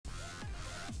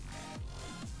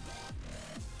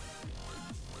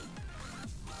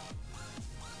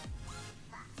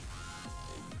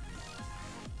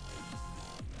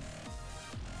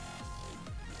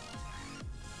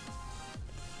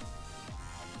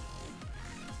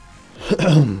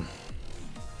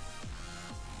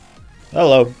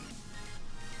Hello.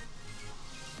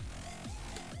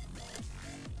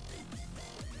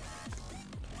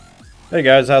 Hey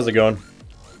guys, how's it going?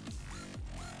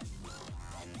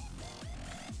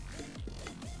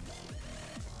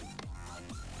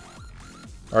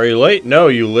 Are you late? No,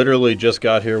 you literally just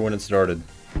got here when it started.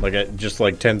 Just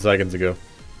like 10 seconds ago.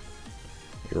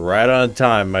 You're right on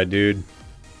time, my dude.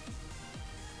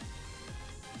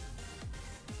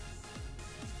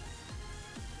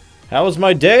 How was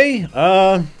my day?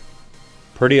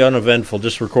 Pretty uneventful.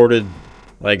 Just recorded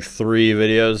like 3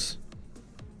 videos.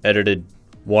 Edited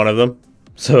one of them.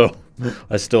 So,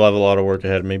 I still have a lot of work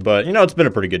ahead of me. But, you know, it's been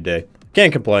a pretty good day.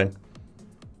 Can't complain.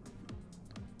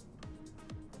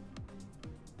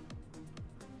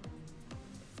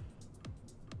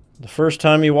 The first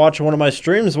time you watch one of my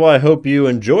streams, well, I hope you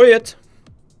enjoy it.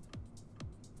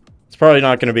 It's probably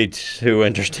not going to be too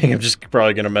interesting. I'm just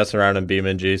probably going to mess around in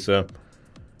BeamNG, so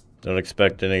don't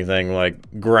expect anything like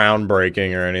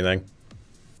groundbreaking or anything.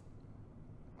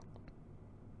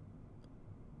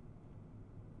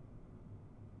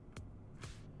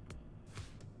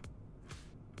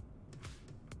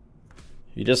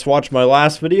 You just watched my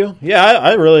last video? Yeah,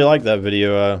 I really like that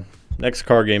video. Next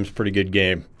car game's a pretty good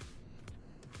game.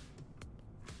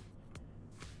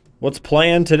 What's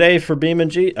planned today for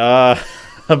BeamNG?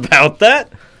 About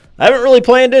that? I haven't really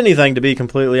planned anything, to be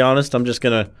completely honest. I'm just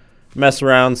gonna mess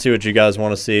around, see what you guys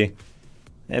want to see.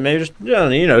 And maybe just,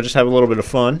 you know, just have a little bit of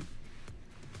fun.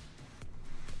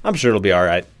 I'm sure it'll be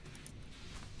alright.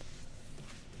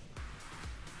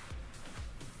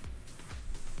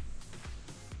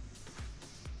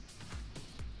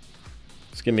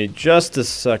 Just give me just a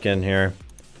second here.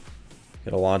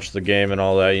 Gotta launch the game and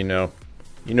all that, you know.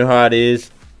 You know how it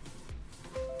is.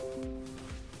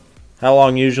 How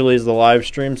long usually is the live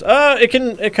streams?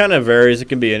 It kind of varies. It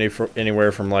can be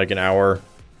anywhere from like an hour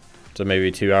to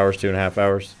maybe 2 hours, 2.5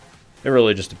 hours. It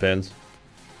really just depends.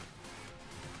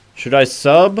 Should I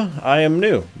sub? I am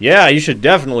new. Yeah, you should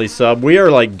definitely sub. We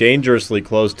are like dangerously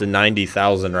close to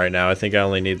 90,000 right now. I think I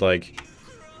only need like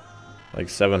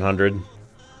 700.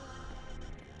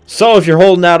 So if you're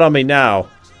holding out on me now,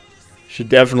 you should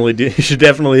definitely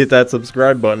hit that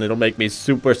subscribe button. It'll make me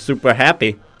super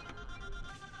happy.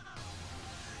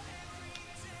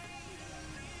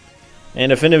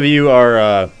 And if any of you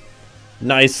are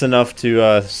nice enough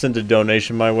to send a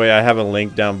donation my way, I have a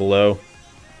link down below.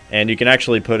 And you can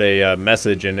actually put a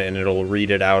message in it and it'll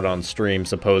read it out on stream,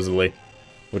 supposedly.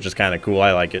 Which is kind of cool.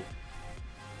 I like it.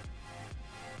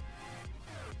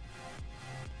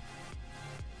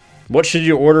 What should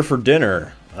you order for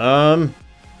dinner? I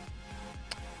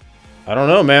don't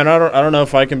know, man. I don't know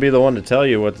if I can be the one to tell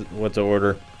you what to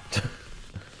order.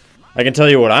 I can tell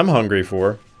you what I'm hungry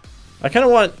for. I kind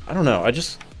of want, I don't know,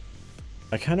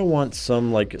 I kind of want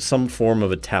some form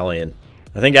of Italian.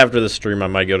 I think after the stream I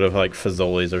might go to like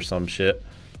Fazoli's or some shit.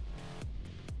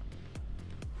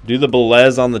 Do the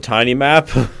Belez on the tiny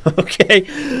map?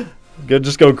 Okay.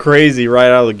 Just go crazy right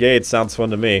out of the gate. Sounds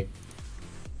fun to me.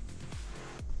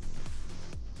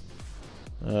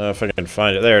 If I can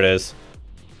find it. There it is.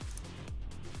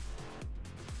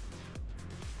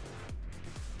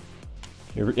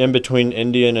 You're in between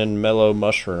Indian and mellow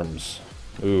mushrooms.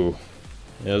 Ooh.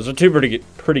 Yeah, those are two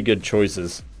pretty good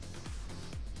choices.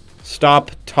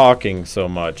 Stop talking so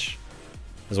much,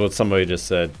 is what somebody just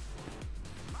said.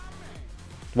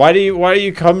 Why do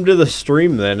you come to the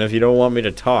stream then if you don't want me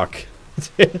to talk?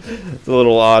 It's a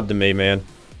little odd to me, man.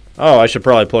 Oh, I should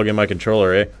probably plug in my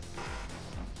controller, eh?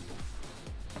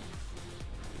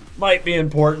 Might be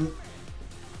important.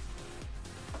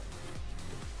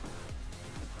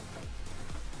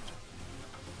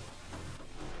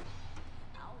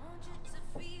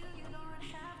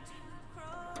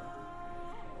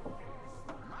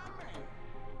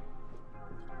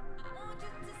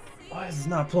 Why is this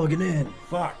not plugging in?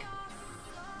 Fuck.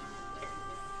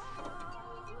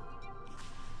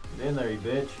 Get in there, you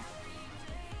bitch.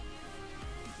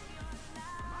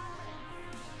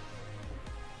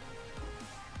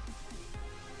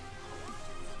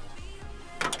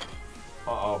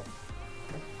 Uh-oh.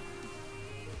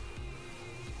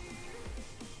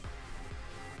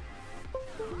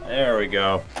 There we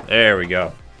go. There we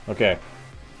go. Okay.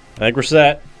 I think we're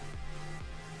set.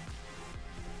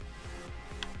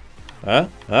 Huh?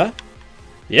 Huh?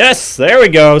 Yes! There we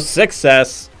go!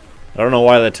 Success! I don't know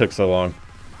why that took so long.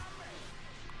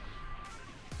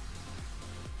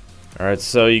 Alright,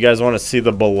 so you guys want to see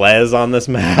the Belez on this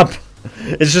map?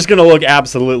 It's just gonna look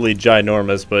absolutely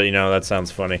ginormous, but you know, that sounds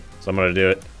funny. So I'm gonna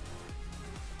do it.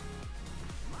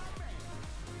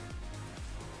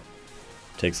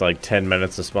 Takes like 10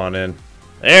 minutes to spawn in.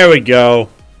 There we go.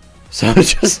 So it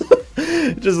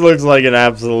just looks like an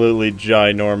absolutely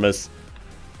ginormous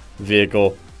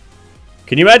vehicle.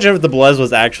 Can you imagine if the Blez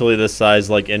was actually this size,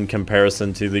 like in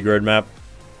comparison to the grid map?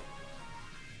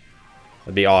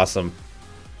 That'd be awesome.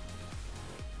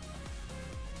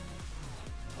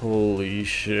 Holy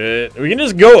shit. We can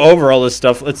just go over all this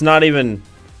stuff. It's not even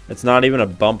a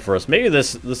bump for us. Maybe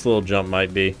this little jump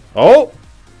might be. Oh!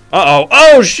 Uh-oh.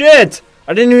 Oh shit!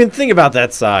 I didn't even think about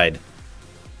that side.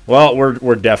 Well,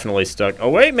 we're definitely stuck. Oh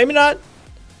wait, maybe not.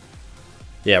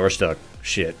 Yeah, we're stuck.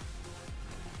 Shit.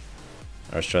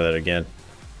 Let's try that again.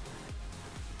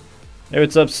 Hey,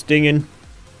 what's up, Stingin'?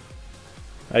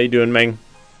 How you doing, Meng?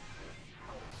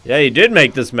 Yeah, you did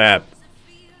make this map.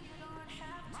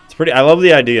 It's pretty. I love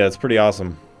the idea. It's pretty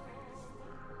awesome.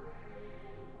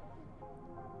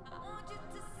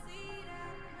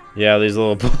 Yeah, these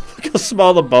little. Look how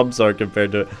small the bumps are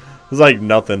compared to it. It's like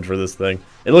nothing for this thing.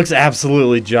 It looks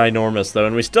absolutely ginormous though,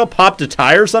 and we still popped a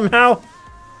tire somehow.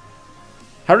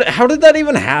 How did that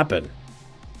even happen?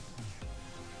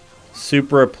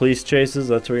 Supra police chases.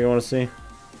 That's what you want to see.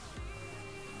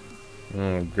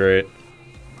 Oh, great.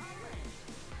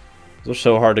 Those are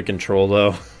so hard to control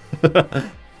though.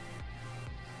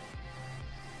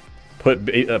 Put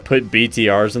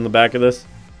BTRs in the back of this.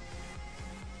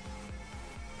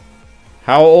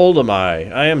 How old am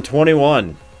I? I am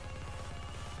 21.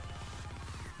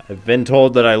 I've been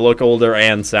told that I look older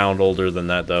and sound older than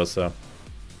that, though, so.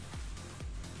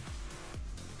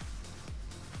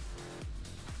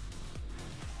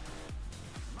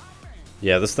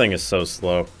 Yeah, this thing is so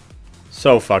slow.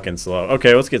 So fucking slow.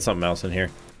 Okay, let's get something else in here.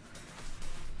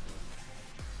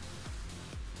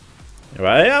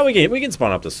 Well, yeah, we can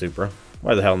spawn up the Supra.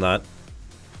 Why the hell not?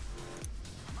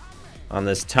 On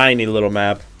this tiny little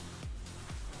map.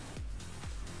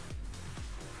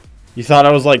 You thought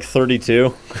I was like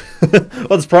 32?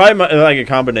 Well, it's probably like a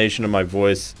combination of my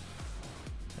voice.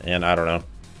 And I don't know.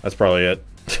 That's probably it.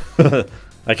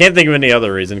 I can't think of any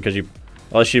other reason, because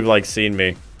unless you've like seen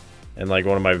me in like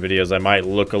one of my videos, I might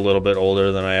look a little bit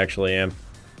older than I actually am.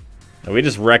 And we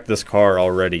just wrecked this car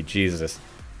already. Jesus.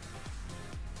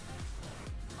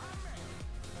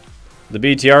 The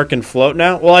BTR can float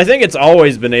now? Well, I think it's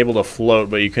always been able to float,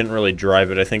 but you couldn't really drive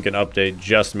it. I think an update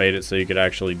just made it so you could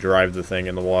actually drive the thing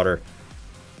in the water.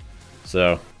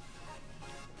 So,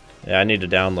 yeah, I need to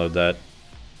download that.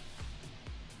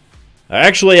 I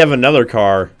actually have another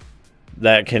car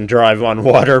that can drive on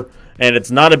water, and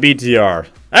it's not a BTR.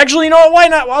 Actually, you know what? Why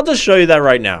not? I'll just show you that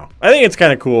right now. I think it's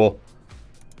kind of cool,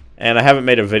 and I haven't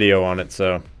made a video on it,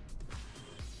 so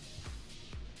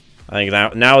I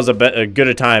think now is a good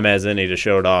a time as any to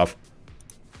show it off.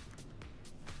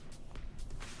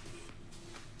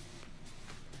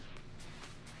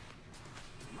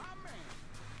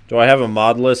 Do I have a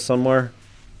mod list somewhere?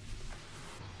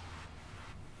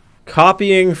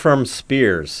 Copying from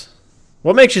Spears.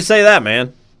 What makes you say that,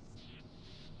 man?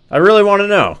 I really want to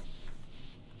know.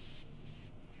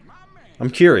 I'm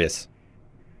curious.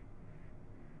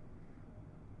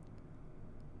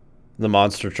 The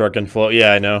monster truck can float.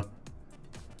 Yeah, I know.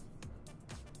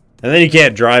 And then you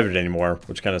can't drive it anymore,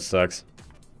 which kind of sucks.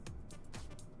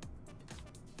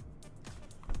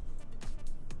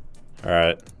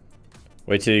 Alright.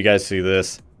 Wait till you guys see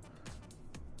this.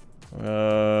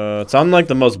 It's on like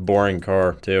the most boring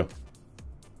car, too.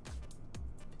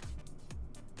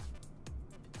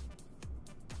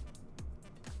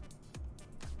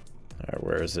 Alright,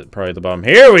 where is it? Probably the bottom.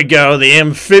 Here we go! The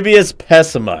amphibious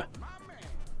Pessima.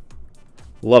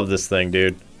 Love this thing,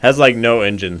 dude. Has like no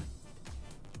engine.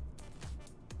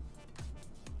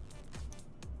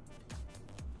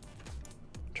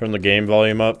 Turn the game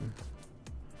volume up.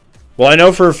 Well, I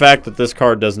know for a fact that this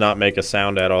car does not make a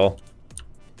sound at all.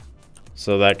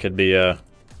 So that could be a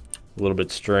little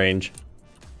bit strange.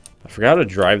 I forgot how to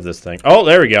drive this thing. Oh,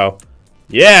 there we go.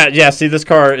 Yeah, see this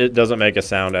car, it doesn't make a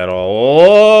sound at all.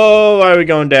 Oh, why are we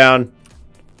going down?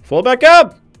 Pull it back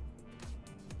up.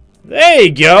 There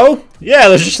you go. Yeah,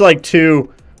 there's just like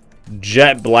two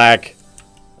jet black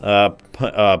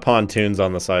pontoons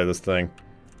on the side of this thing.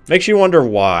 Makes you wonder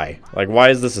why. Like, why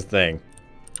is this a thing?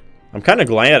 I'm kind of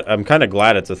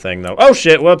glad it's a thing, though. Oh,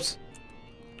 shit, whoops.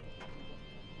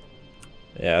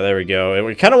 Yeah, there we go.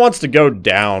 It kind of wants to go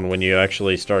down when you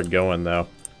actually start going, though.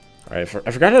 Alright,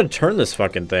 I forgot how to turn this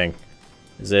fucking thing.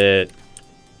 Is it...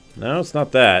 No, it's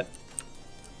not that.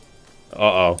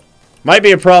 Uh-oh. Might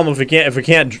be a problem if we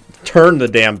can't turn the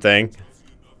damn thing.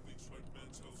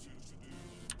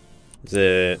 Is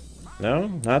it... No,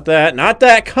 not that. Not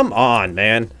that. Come on,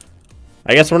 man.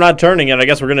 I guess we're not turning it. I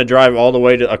guess we're going to drive all the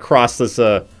way across this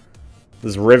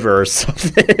this river or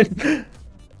something.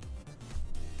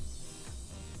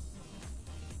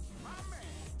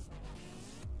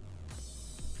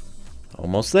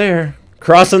 Almost there.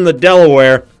 Crossing the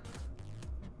Delaware.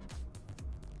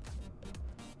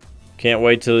 Can't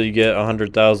wait till you get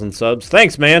 100,000 subs.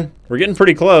 Thanks, man. We're getting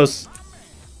pretty close.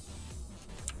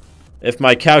 If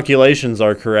my calculations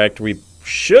are correct, we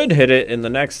should hit it in the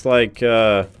next, like,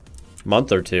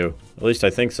 month or two. At least I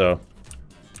think so.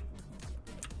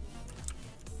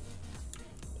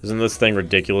 Isn't this thing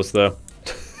ridiculous, though?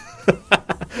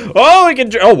 Oh, we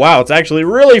can... Oh, wow. It's actually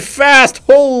really fast.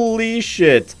 Holy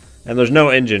shit. And there's no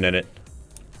engine in it.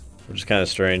 Which is kind of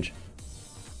strange.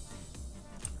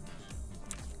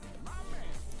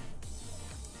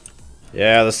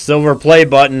 Yeah, the silver play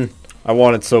button. I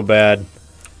want it so bad.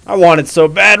 I want it so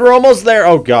bad. We're almost there.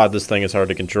 Oh, God. This thing is hard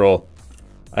to control.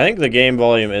 I think the game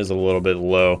volume is a little bit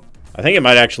low. I think it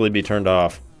might actually be turned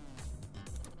off.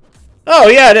 Oh,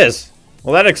 yeah, it is.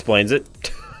 Well, that explains it.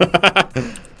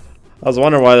 I was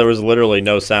wondering why there was literally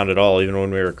no sound at all, even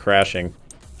when we were crashing.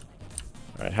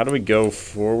 Alright, how do we go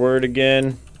forward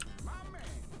again?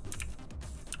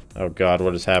 Oh god,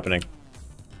 what is happening?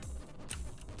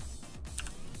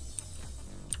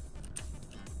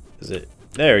 Is it...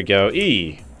 There we go,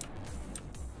 E.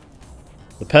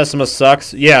 The Pessimist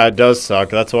sucks? Yeah, it does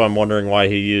suck. That's why I'm wondering why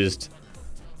he used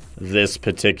this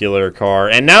particular car.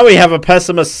 And now we have a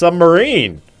Pessimist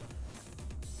submarine!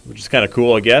 Which is kind of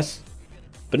cool, I guess.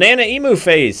 Banana Emu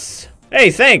Face! Hey,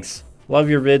 thanks! Love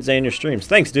your vids and your streams.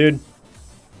 Thanks, dude.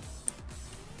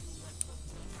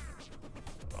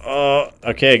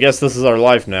 Okay, I guess this is our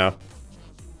life now.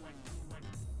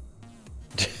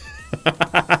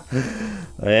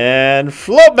 And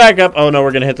float back up. Oh, no,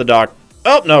 we're going to hit the dock.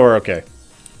 Oh, no, we're okay.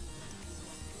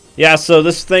 Yeah, so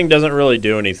this thing doesn't really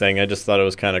do anything. I just thought it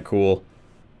was kind of cool.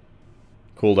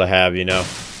 Cool to have, you know.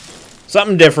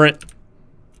 Something different.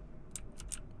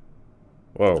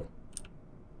 Whoa.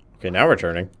 Okay, now we're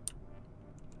turning.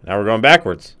 Now we're going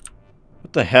backwards.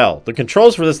 What the hell? The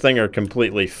controls for this thing are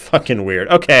completely fucking weird.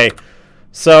 Okay,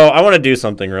 so I want to do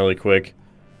something really quick.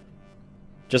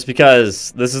 Just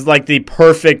because this is like the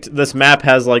perfect... This map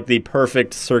has like the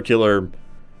perfect circular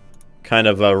kind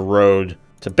of a road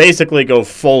to basically go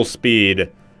full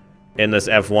speed in this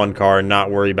F1 car and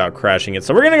not worry about crashing it.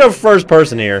 So we're going to go first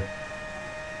person here.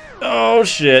 Oh,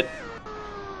 shit.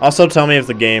 Also, tell me if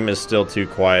the game is still too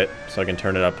quiet so I can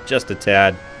turn it up just a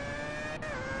tad.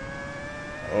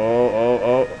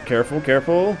 Oh. Careful,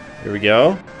 careful. Here we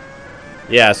go.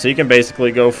 Yeah, so you can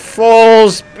basically go full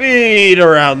speed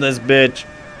around this bitch.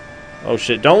 Oh,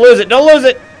 shit. Don't lose it. Don't lose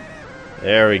it.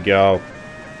 There we go.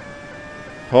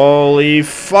 Holy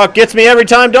fuck. Gets me every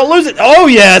time. Don't lose it. Oh,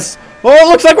 yes. Oh, it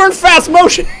looks like we're in fast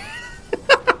motion.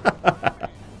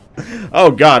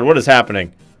 Oh, God. What is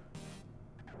happening?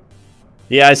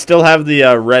 Yeah, I still have the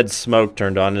red smoke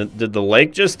turned on. Did the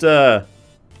lake just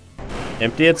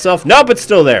empty itself? Nope, it's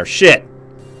still there. Shit.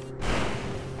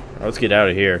 Right, let's get out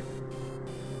of here.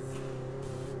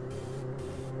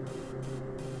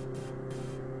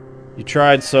 You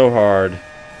tried so hard.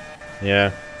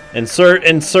 Yeah. Insert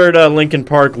Linkin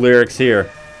Park lyrics here.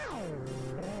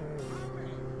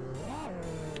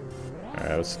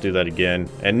 Alright, let's do that again.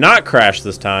 And not crash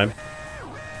this time.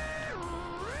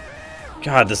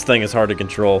 God, this thing is hard to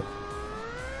control.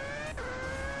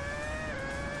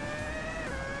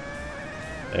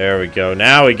 There we go.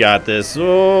 Now we got this.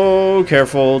 Oh,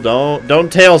 careful. Don't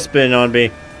tailspin on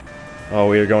me. Oh,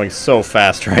 we are going so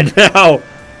fast right now.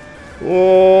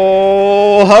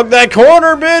 Oh, hug that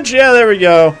corner, bitch. Yeah, there we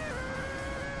go.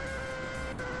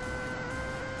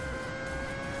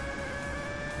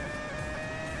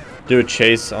 Do a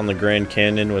chase on the Grand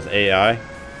Canyon with AI.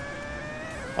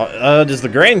 Does the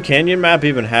Grand Canyon map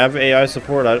even have AI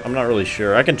support? I'm not really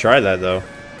sure. I can try that, though.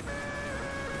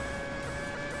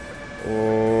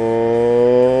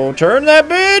 Oh, turn that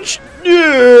bitch!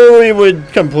 Yeah, we would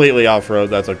completely off-road.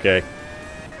 That's okay.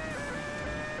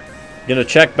 Gonna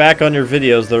check back on your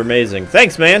videos. They're amazing.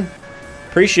 Thanks, man.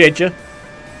 Appreciate you.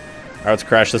 Alright, let's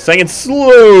crash this thing in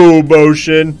slow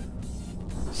motion.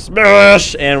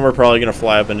 Smash! And we're probably gonna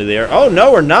fly up into the air. Oh,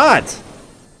 no, we're not!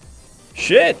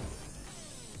 Shit.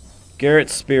 Garrett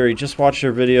Speary, just watched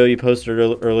your video you posted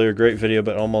earlier. Great video,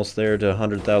 but almost there to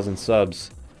 100,000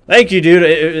 subs. Thank you, dude.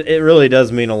 It really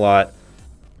does mean a lot.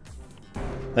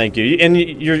 Thank you. And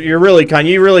you're really kind.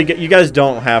 You guys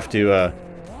don't have to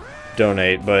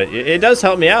donate, but it does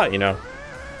help me out, you know.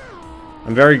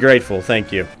 I'm very grateful.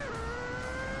 Thank you.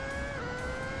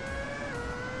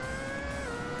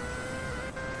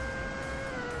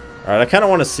 Alright, I kind of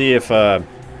want to see if...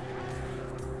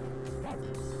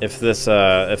 if this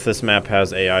map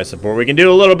has AI support. We can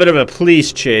do a little bit of a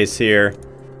police chase here.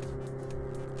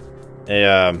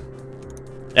 A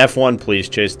F1 police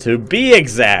chase to be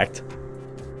exact.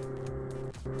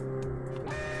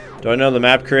 Do I know the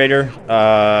map creator?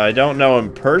 I don't know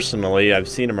him personally. I've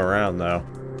seen him around though.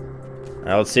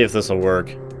 Alright, let's see if this will work.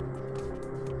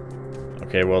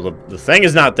 Okay, well the thing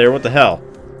is not there. What the hell?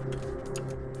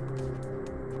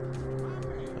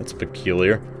 That's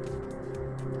peculiar.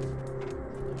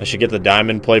 I should get the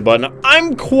diamond play button.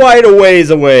 I'm quite a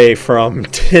ways away from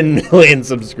 10 million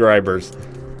subscribers.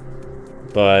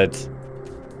 But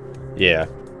yeah.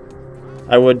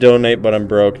 I would donate, but I'm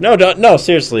broke. No, no,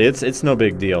 seriously, it's no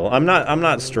big deal. I'm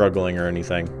not struggling or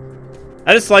anything.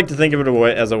 I just like to think of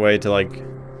it as a way to like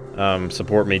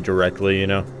support me directly, you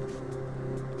know.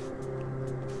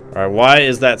 All right, why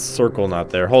is that circle not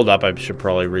there? Hold up, I should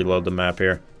probably reload the map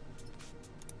here.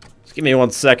 Just give me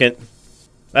 1 second.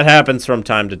 That happens from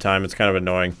time to time. It's kind of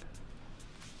annoying.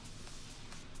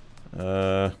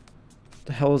 What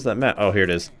the hell is that map? Oh, here it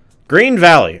is. Green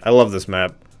Valley. I love this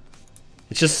map.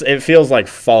 It's just, it feels like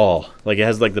fall. Like it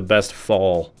has like the best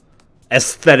fall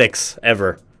aesthetics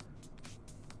ever.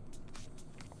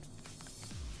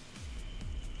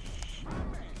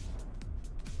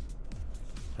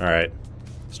 Alright.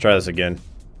 Let's try this again.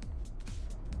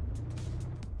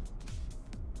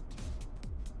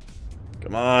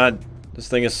 Come on. This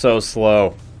thing is so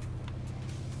slow.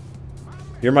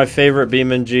 You're my favorite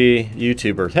BeamNG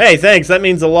YouTuber. Hey, thanks. That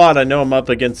means a lot. I know I'm up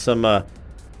against some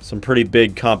pretty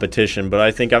big competition, but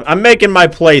I think I'm making my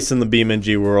place in the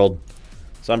BeamNG world.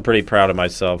 So I'm pretty proud of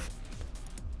myself.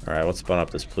 Alright, let's spun up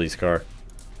this police car.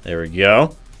 There we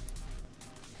go.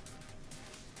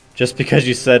 Just because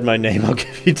you said my name, I'll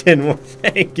give you 10 more.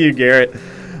 Thank you, Garrett.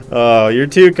 Oh, you're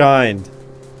too kind.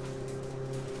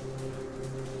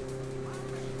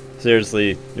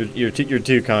 Seriously, you're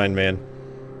too kind, man.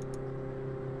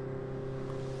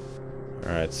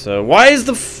 Alright, so why is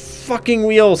the fucking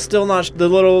wheel still not the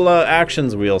little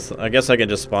actions wheel? I guess I can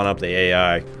just spawn up the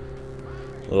AI.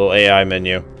 Little AI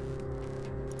menu.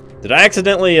 Did I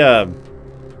accidentally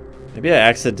maybe I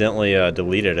accidentally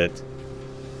deleted it.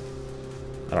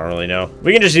 I don't really know.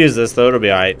 We can just use this though, it'll be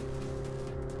alright.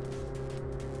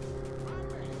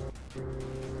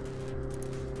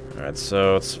 Alright,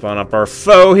 so let's spawn up our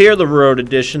foe here, the road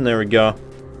edition, there we go.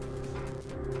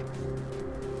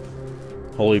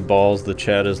 Holy balls, the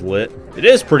chat is lit. It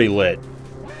is pretty lit.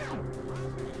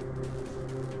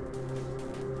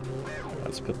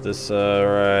 Let's put this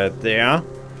right there.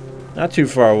 Not too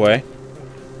far away.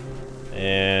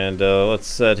 And let's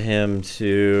set him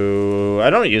to...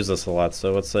 I don't use this a lot,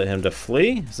 so let's set him to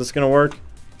flee. Is this gonna work?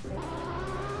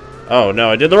 Oh, no,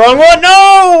 I did the wrong one!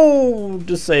 No!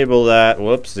 Disable that.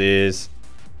 Whoopsies.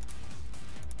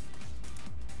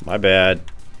 My bad.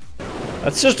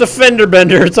 That's just a fender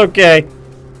bender. It's okay.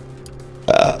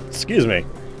 Excuse me.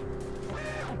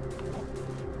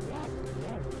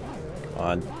 Come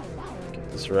on.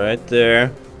 Get this right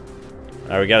there.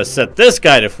 Alright, we gotta set this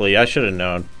guy to flee. I should have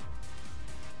known.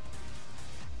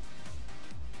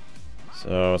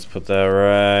 So let's put that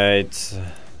right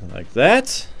like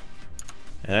that.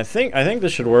 And I think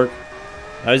this should work.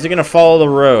 Now, is he gonna follow the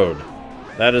road?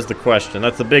 That is the question.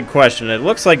 That's the big question. It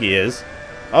looks like he is.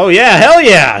 Oh yeah, hell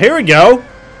yeah! Here we go!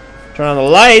 Turn on the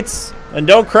lights and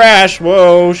don't crash.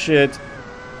 Whoa, shit.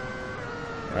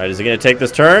 Alright, is he gonna take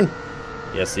this turn?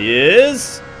 Yes, he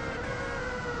is.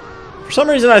 For some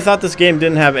reason, I thought this game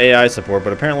didn't have AI support,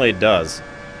 but apparently it does.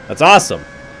 That's awesome.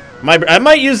 I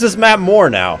might use this map more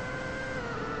now.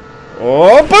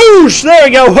 Oh, boosh! There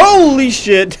we go! Holy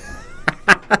shit!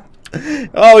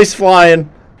 Oh, he's flying.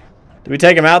 Did we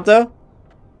take him out, though?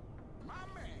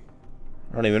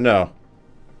 I don't even know.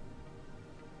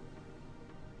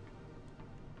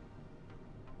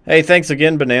 Hey, thanks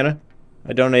again, Banana.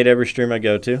 I donate every stream I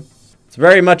go to. It's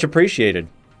very much appreciated.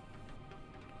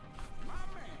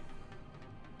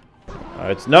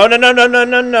 It's no.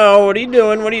 What are you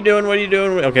doing? What are you doing? What are you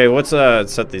doing? Okay, let's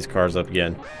set these cars up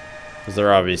again. Because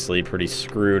they're obviously pretty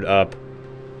screwed up.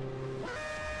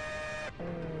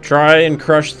 Try and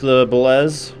crush the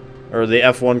Blaze. Or the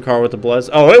F1 car with the Blaze.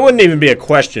 Oh, it wouldn't even be a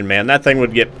question, man. That thing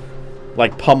would get,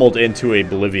 like, pummeled into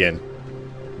oblivion.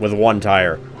 With one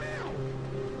tire.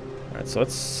 Alright, so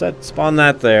let's spawn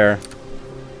that there.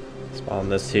 Spawn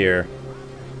this here.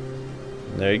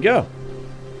 And there you go.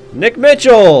 Nick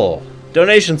Mitchell!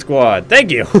 Donation squad.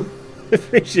 Thank you.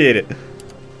 Appreciate it.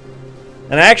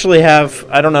 And I actually have,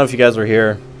 I don't know if you guys were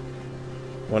here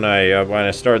when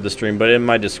I started the stream, but in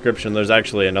my description there's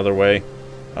actually another way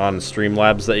on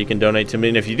Streamlabs that you can donate to me.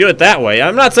 And if you do it that way,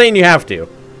 I'm not saying you have to,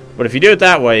 but if you do it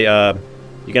that way,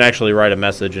 you You can actually write a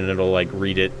message and it'll like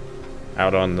read it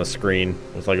out on the screen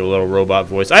with like a little robot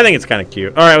voice. I think it's kind of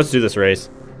cute. All right, let's do this race.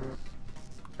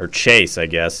 Or chase, I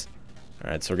guess. All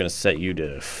right, so we're gonna set you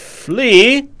to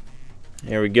flee.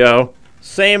 Here we go.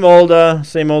 Same old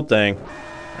thing. All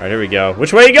right, here we go.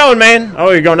 Which way are you going, man?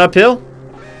 Oh, you're going uphill?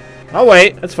 I'll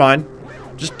wait. That's fine.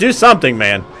 Just do something,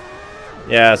 man.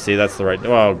 Yeah, see, that's the right...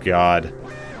 Oh, God.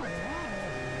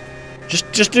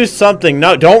 Just do something.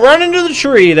 No, don't run into the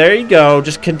tree. There you go.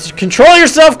 Just control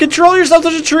yourself. Control yourself to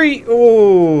the tree.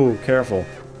 Oh, careful.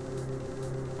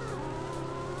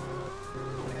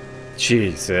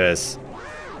 Jesus.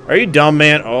 Are you dumb,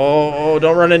 man? Oh,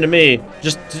 don't run into me.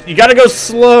 Just, you gotta go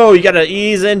slow. You gotta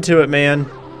ease into it, man.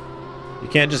 You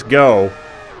can't just go.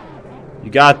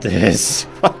 You got this.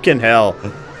 Fucking hell.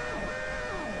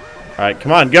 Alright,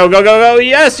 come on. Go, go, go, go.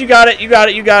 Yes, you got it. You got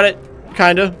it. You got it.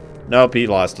 Kinda. Nope, he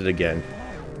lost it again.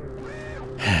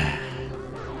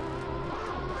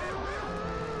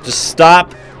 Just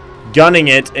stop gunning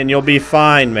it and you'll be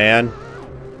fine, man.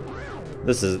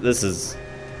 This is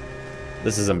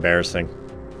embarrassing.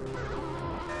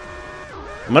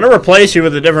 I'm gonna replace you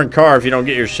with a different car if you don't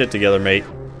get your shit together, mate.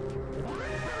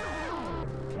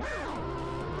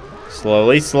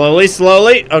 Slowly, slowly,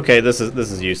 slowly. Okay, this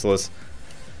is useless.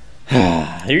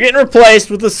 You're getting replaced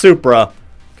with the Supra.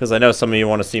 Because I know some of you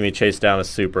want to see me chase down a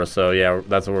Supra, so yeah,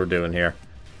 that's what we're doing here.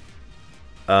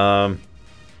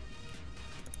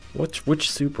 Which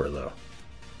Supra, though?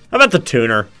 How about the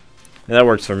tuner? Yeah, that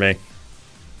works for me.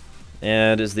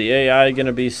 And is the AI going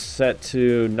to be set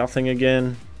to nothing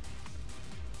again?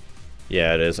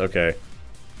 Yeah, it is. Okay.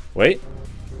 Wait.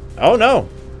 Oh, no.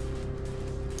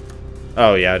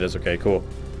 Oh, yeah, it is. Okay, cool.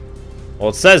 Well,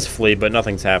 it says flee, but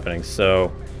nothing's happening,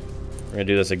 so we're going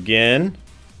to do this again.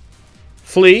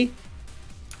 Flee.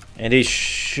 And he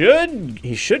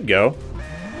should go.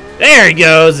 There he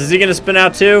goes. Is he going to spin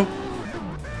out too?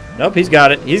 Nope, he's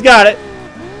got it. He's got it.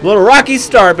 A little rocky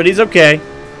start, but he's okay.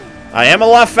 I am a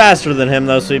lot faster than him,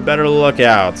 though, so you better look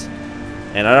out.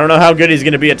 And I don't know how good he's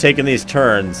going to be at taking these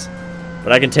turns.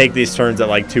 But I can take these turns at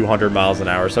like 200 miles an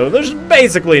hour, so there's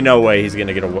basically no way he's going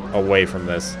to get away from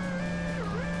this.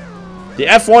 The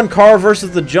F1 car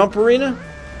versus the jump arena?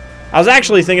 I was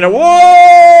actually thinking of...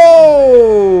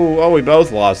 Whoa! Oh, we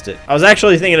both lost it. I was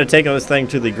actually thinking of taking this thing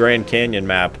to the Grand Canyon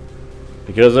map.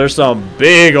 Because there's some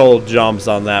big old jumps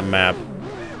on that map.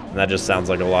 And that just sounds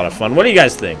like a lot of fun. What do you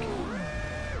guys think?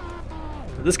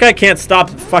 This guy can't stop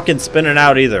fucking spinning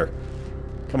out either.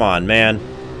 Come on, man.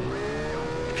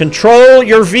 Control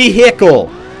your vehicle.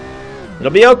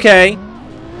 It'll be okay.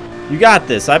 You got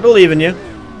this. I believe in you.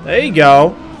 There you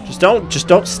go. Just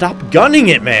don't stop gunning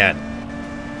it, man.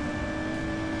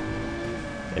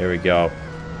 There we go.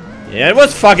 Yeah,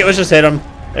 fuck it. Let's just hit him.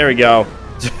 There we go.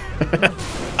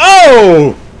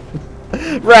 Oh!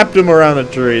 Wrapped him around the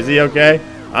tree. Is he okay?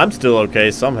 I'm still okay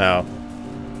somehow.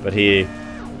 But he,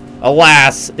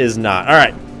 alas, is not.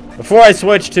 Alright. Before I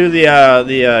switch to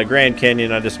the Grand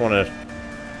Canyon, I just want to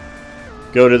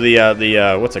go to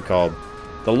the what's it called?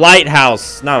 The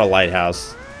lighthouse. Not a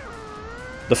lighthouse.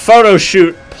 The photo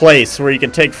shoot place where you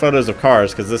can take photos of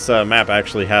cars, because this map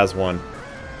actually has one.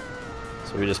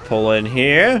 So we just pull in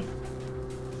here.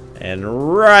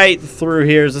 And right through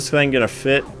here. Is this thing going to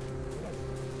fit?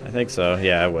 I think so.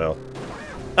 Yeah, it will.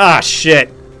 Ah, shit.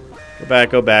 Go back,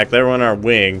 go back. There went our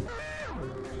wing.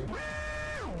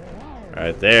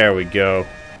 Alright, there we go.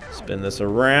 Spin this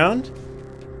around.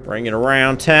 Bring it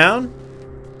around town.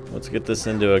 Let's get this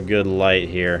into a good light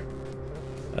here.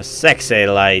 A sexy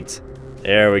light.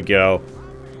 There we go.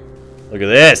 Look at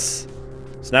this.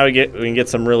 So now we can get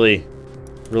some really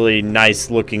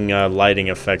nice looking lighting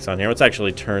effects on here. Let's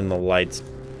actually turn the lights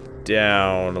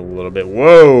down a little bit.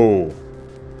 Whoa!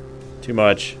 Too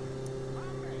much.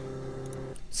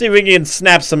 See if we can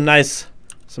snap some nice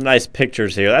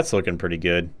pictures here. That's looking pretty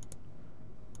good.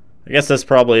 I guess this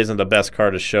probably isn't the best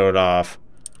car to show it off.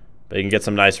 But you can get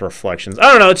some nice reflections. I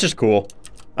don't know, it's just cool.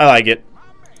 I like it.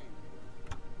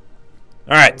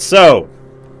 Alright, so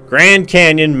Grand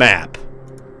Canyon map.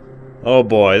 Oh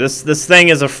boy, this thing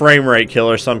is a frame rate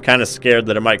killer, so I'm kind of scared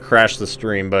that it might crash the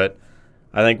stream, but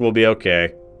I think we'll be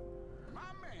okay.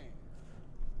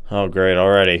 Oh great,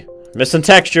 already. Missing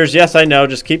textures, yes I know,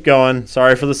 just keep going.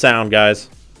 Sorry for the sound, guys.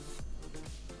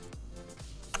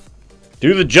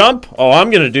 Do the jump? Oh, I'm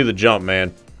gonna do the jump,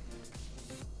 man.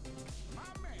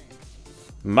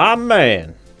 My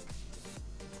man.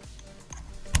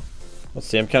 Let's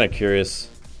see, I'm kind of curious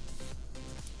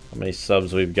how many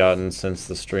subs we've gotten since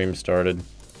the stream started.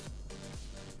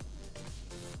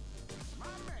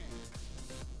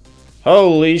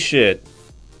 Holy shit.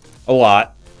 A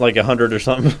lot. Like 100 or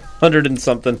something. 100 and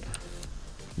something.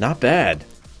 Not bad.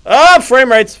 Oh,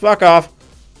 frame rates. Fuck off.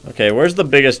 Okay, where's the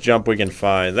biggest jump we can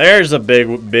find? There's a big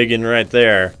one right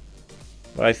there.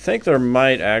 But I think there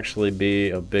might actually be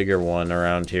a bigger one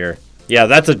around here. Yeah,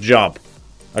 that's a jump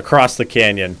across the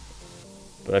canyon.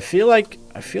 But I feel like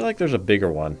there's a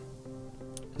bigger one.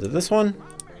 Is it this one?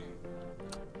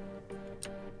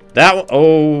 That one?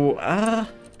 Oh,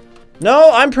 no,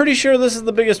 I'm pretty sure this is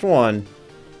the biggest one.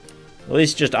 At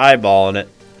least just eyeballing it.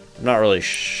 I'm not really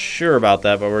sure about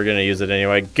that, but we're gonna use it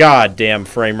anyway. God damn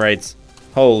frame rates.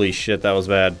 Holy shit, that was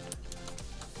bad.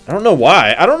 I don't know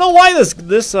why. I don't know why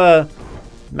this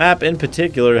map in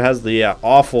particular has the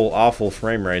awful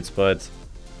frame rates, but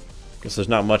I guess there's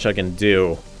not much I can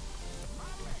do.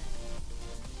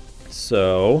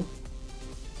 So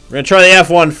we're gonna try the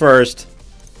F1 first,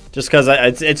 just because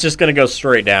it's just gonna go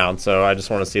straight down. So I just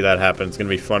want to see that happen. It's gonna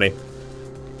be funny.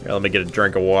 Here, let me get a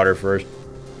drink of water first.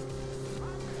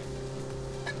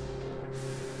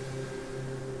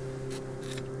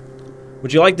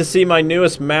 Would you like to see my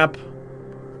newest map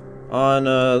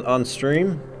on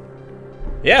stream?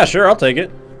 Yeah, sure, I'll take it.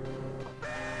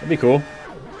 That'd be cool.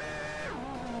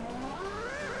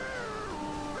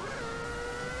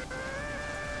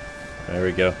 There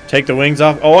we go. Take the wings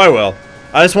off. Oh, I will.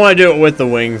 I just want to do it with the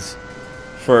wings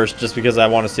first, just because I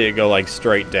want to see it go like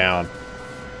straight down.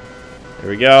 Here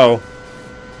we go.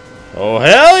 Oh,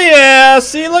 hell yeah!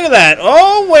 See, look at that.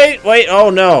 Oh, wait.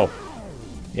 Oh, no.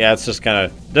 Yeah, it's just kind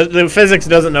of... The physics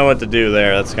doesn't know what to do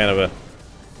there. That's kind of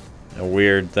a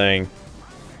weird thing.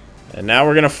 And now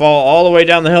we're going to fall all the way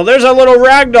down the hill. There's our little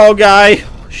ragdoll guy.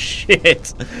 Oh,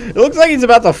 shit. It looks like he's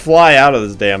about to fly out of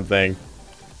this damn thing.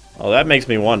 Oh, that makes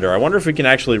me wonder. I wonder if we can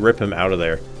actually rip him out of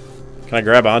there. Can I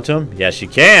grab onto him? Yes, you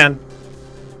can.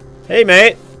 Hey,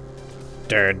 mate.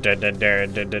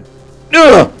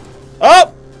 Ugh!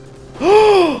 Oh!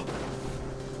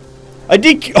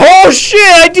 Oh shit!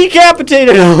 I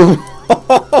decapitated him.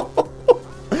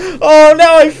 Oh,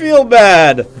 now I feel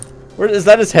bad. Where is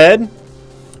that? His head?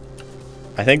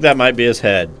 I think that might be his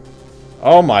head.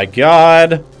 Oh my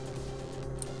god.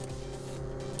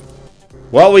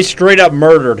 Well, we straight up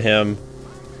murdered him.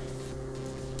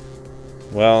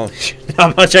 Well,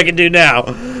 not much I can do now.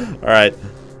 All right.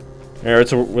 Here,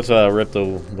 let's rip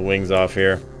the wings off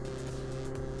here.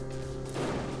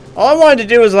 All I wanted to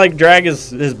do was like drag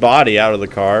his body out of the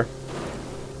car.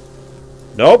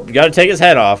 Nope, you gotta take his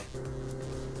head off.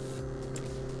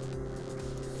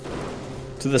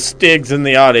 To the Stigs in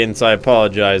the audience, I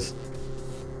apologize.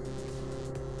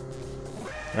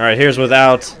 Alright, here's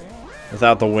without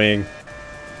the wing.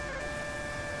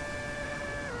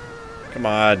 Come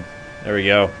on. There we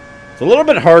go. It's a little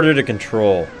bit harder to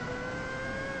control.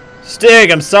 Stig,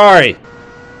 I'm sorry.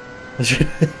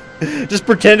 Just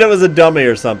pretend it was a dummy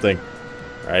or something.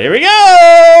 Alright, here we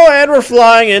go! And we're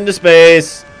flying into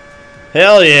space.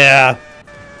 Hell yeah.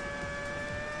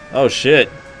 Oh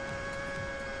shit.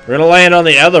 We're gonna land on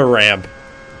the other ramp.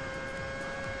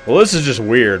 Well, this is just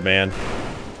weird, man.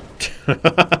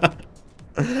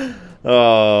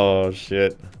 Oh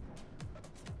shit.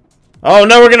 Oh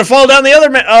no, we're gonna fall down the other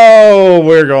Oh,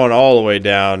 we're going all the way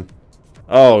down.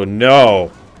 Oh no.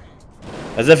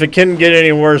 As if it couldn't get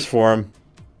any worse for him.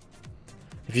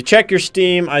 If you check your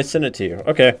Steam, I sent it to you.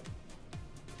 Okay.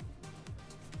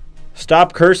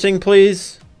 Stop cursing,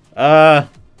 please. Nah.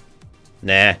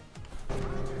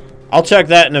 I'll check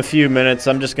that in a few minutes.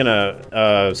 I'm just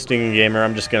gonna, Stinging Gamer,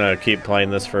 I'm just gonna keep playing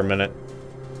this for a minute.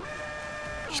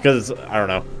 Just because, I don't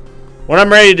know. When I'm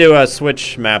ready to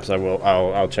switch maps,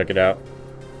 I'll check it out.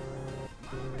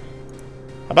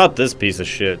 How about this piece of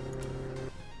shit?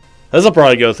 This will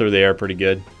probably go through the air pretty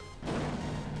good.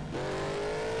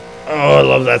 Oh, I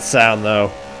love that sound, though.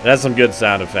 It has some good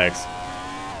sound effects.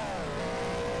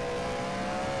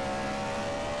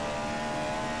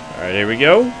 Alright, here we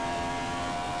go.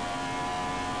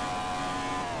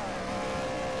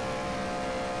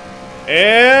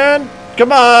 And...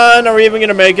 come on! Are we even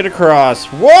gonna make it across?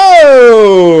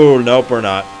 Whoa! Nope, we're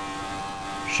not.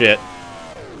 Shit.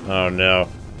 Oh, no.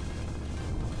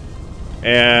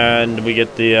 And we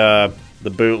get the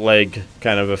bootleg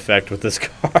kind of effect with this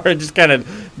car. It just kind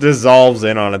of dissolves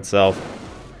in on itself.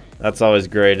 That's always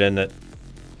great, isn't it?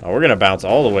 Oh, we're gonna bounce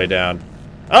all the way down.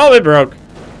 Oh, it broke.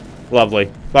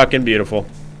 Lovely. Fucking beautiful.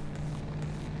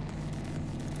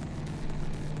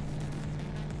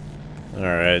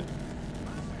 Alright.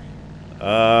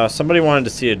 Somebody wanted to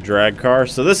see a drag car.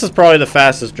 So this is probably the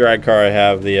fastest drag car I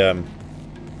have. The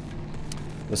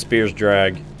Spears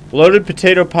drag. Loaded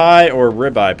potato pie or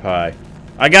ribeye pie?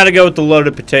 I gotta go with the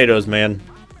loaded potatoes, man.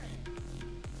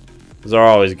 Those are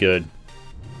always good.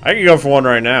 I can go for one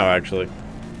right now, actually.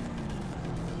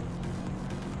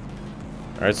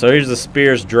 Alright, so here's the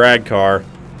Spears drag car.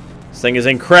 This thing is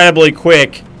incredibly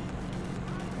quick.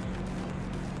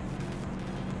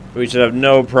 We should have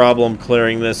no problem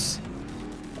clearing this.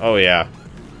 Oh, yeah.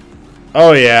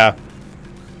 Oh, yeah.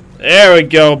 There we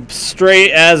go.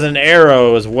 Straight as an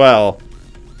arrow as well.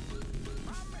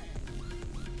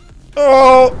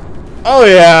 Oh! Oh,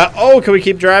 yeah. Oh, can we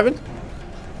keep driving?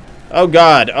 Oh,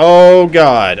 God. Oh,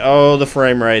 God. Oh, the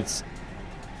frame rates.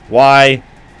 Why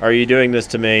are you doing this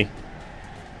to me?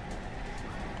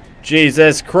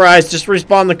 Jesus Christ. Just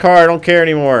respawn the car. I don't care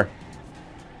anymore.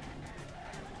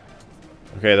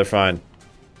 Okay, they're fine.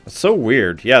 That's so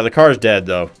weird. Yeah, the car's dead,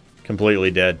 though.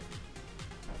 Completely dead.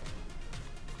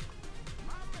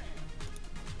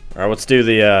 Alright, let's do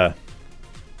the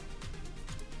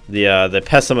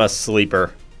Pessimist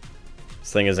Sleeper.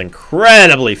 This thing is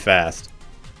incredibly fast.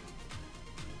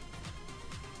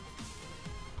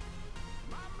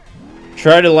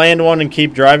 Try to land one and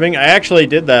keep driving. I actually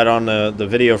did that on the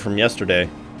video from yesterday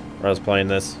where I was playing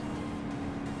this.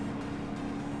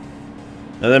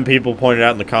 And then people pointed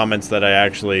out in the comments that I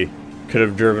actually could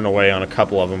have driven away on a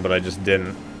couple of them, but I just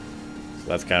didn't. So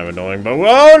that's kind of annoying. But,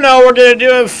 oh no, we're going to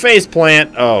do a face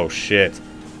plant. Oh, shit.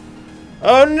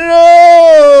 Oh, no!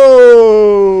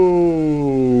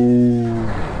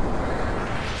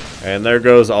 And there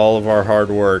goes all of our hard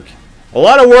work. A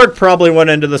lot of work probably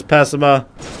went into this Pessima,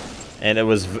 and it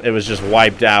was just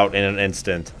wiped out in an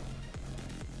instant.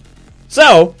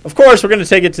 So, of course, we're going to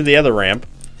take it to the other ramp.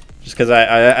 Just because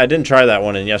I didn't try that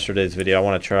one in yesterday's video. I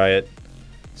want to try it.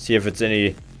 See if it's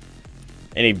any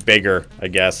bigger, I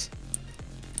guess.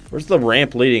 Where's the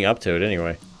ramp leading up to it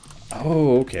anyway?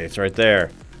 Oh, okay. It's right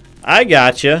there. I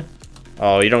gotcha.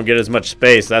 Oh, you don't get as much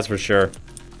space, that's for sure.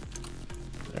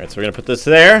 Alright, so we're going to put this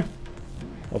there.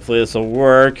 Hopefully this will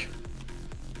work.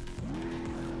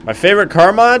 My favorite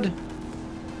car mod?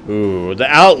 Ooh, the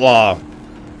Outlaw.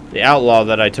 The Outlaw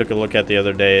that I took a look at the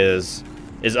other day is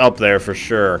up there for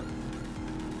sure.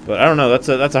 But I don't know,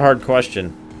 that's a hard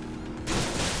question.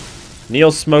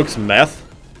 Neil smokes meth?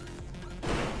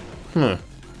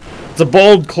 It's a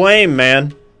bold claim,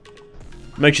 man.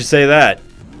 Makes you say that.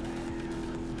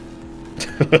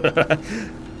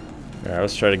 Alright,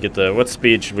 let's try to get the... What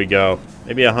speed should we go?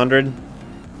 Maybe 100? Yeah,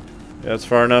 that's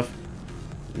far enough.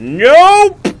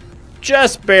 Nope!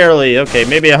 Just barely. Okay,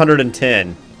 maybe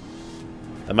 110.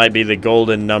 That might be the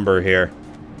golden number here.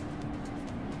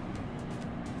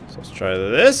 So let's try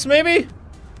this, maybe?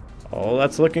 Oh,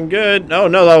 that's looking good. Oh,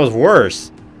 no, that was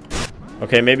worse.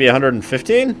 Okay, maybe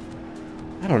 115?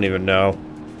 I don't even know.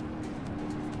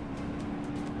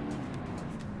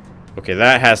 Okay,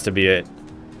 that has to be it.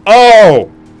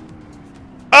 Oh!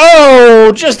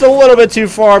 Oh! Just a little bit too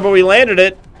far, but we landed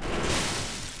it.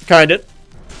 Kinda.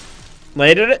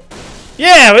 Landed it?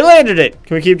 Yeah, we landed it!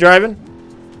 Can we keep driving?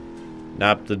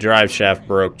 Nope, the drive shaft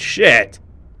broke. Shit!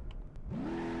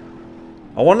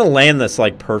 I want to land this,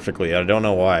 like, perfectly. I don't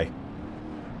know why.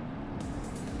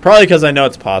 Probably because I know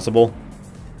it's possible.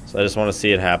 So I just want to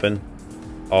see it happen.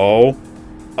 Oh.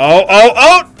 Oh, oh,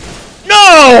 oh!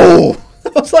 No!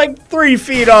 That was like 3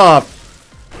 feet off.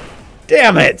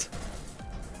 Damn it.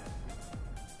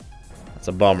 That's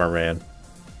a bummer, man.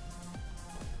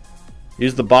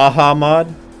 Use the Baja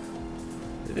mod.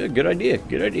 Yeah, good idea,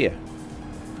 good idea.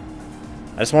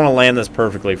 I just want to land this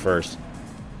perfectly first.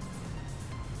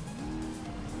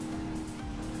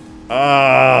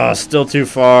 Ah, still too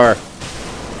far.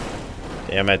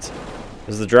 Damn it.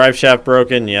 Is the drive shaft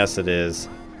broken? Yes, it is.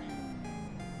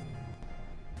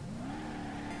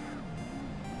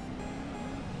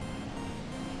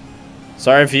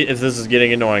 Sorry if this is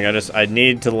getting annoying. I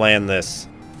need to land this.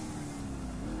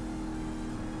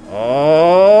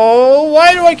 Oh,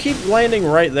 why do I keep landing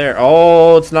right there?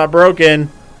 Oh, it's not broken.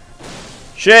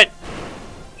 Shit.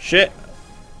 Shit.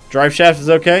 Drive shaft is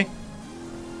okay?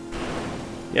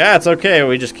 Yeah, it's okay.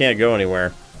 We just can't go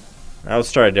anywhere. Now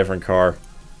let's try a different car.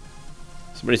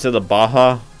 Somebody said the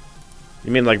Baja.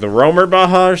 You mean like the Roamer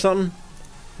Baja or something?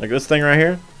 Like this thing right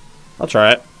here? I'll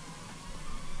try it.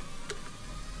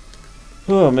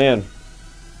 Oh, man.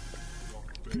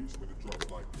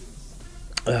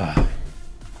 Alright,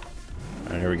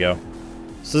 here we go.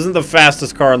 This isn't the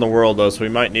fastest car in the world, though, so we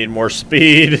might need more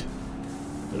speed.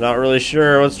 I'm not really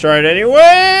sure. Let's try it anyway!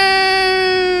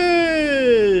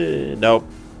 Nope.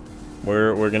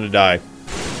 We're gonna die.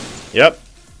 Yep.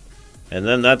 And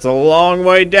then that's a long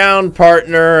way down,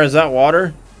 partner. Is that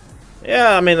water?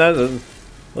 Yeah, I mean, at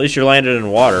least you landed in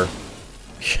water.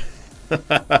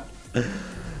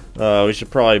 We should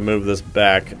probably move this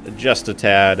back just a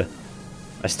tad.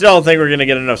 I still don't think we're going to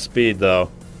get enough speed,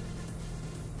 though.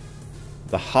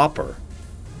 The hopper.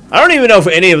 I don't even know if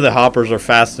any of the hoppers are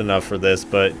fast enough for this,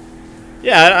 but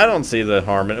yeah, I don't see the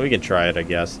harm in it. We can try it, I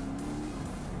guess.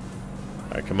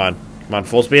 Alright, come on. Come on,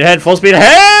 full speed ahead, full speed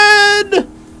ahead!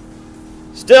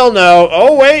 Still no.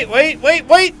 Oh, wait.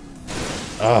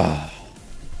 Oh,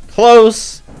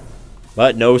 close.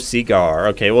 But no cigar.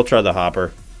 Okay, we'll try the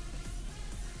hopper.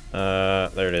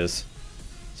 There it is.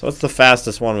 So what's the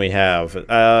fastest one we have?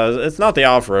 It's not the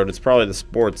off-road. It's probably the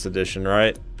sports edition,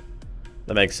 right?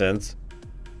 That makes sense.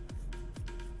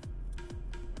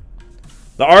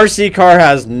 The RC car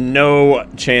has no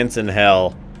chance in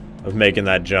hell of making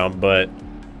that jump, but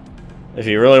if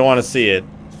you really want to see it...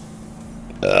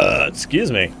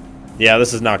 excuse me. Yeah,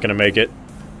 this is not going to make it.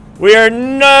 We are...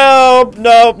 Nope,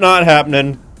 not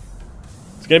happening.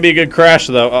 It's going to be a good crash,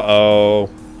 though. Uh-oh.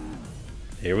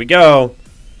 Here we go.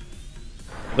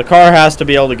 The car has to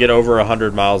be able to get over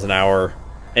 100 miles an hour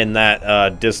in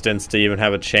that distance to even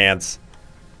have a chance.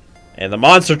 And the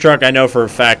monster truck, I know for a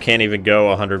fact, can't even go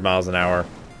 100 miles an hour.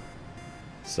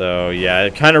 So, yeah,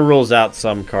 it kind of rules out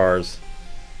some cars.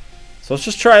 So let's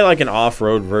just try, like, an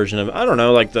off-road version of... I don't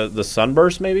know, like the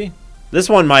Sunburst, maybe? This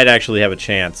one might actually have a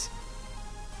chance.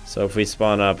 So if we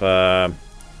spawn up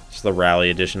just the Rally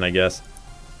Edition, I guess.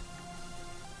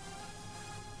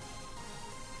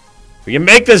 We can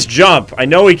make this jump. I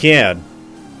know we can.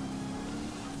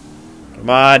 Come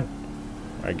on.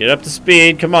 All right, get up to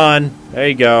speed. Come on. There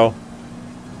you go.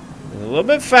 A little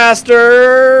bit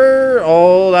faster.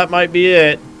 Oh, that might be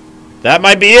it. That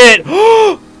might be it.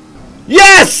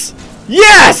 Yes!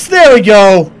 Yes! There we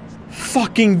go.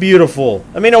 Fucking beautiful.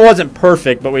 I mean, it wasn't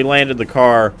perfect, but we landed the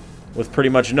car with pretty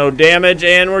much no damage,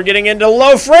 and we're getting into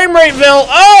low frame rateville.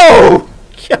 Oh!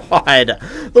 God.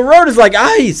 The road is like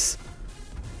ice.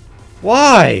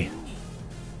 Why?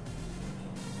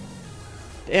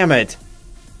 Damn it.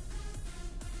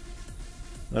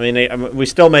 I mean, we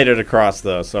still made it across,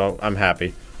 though, so I'm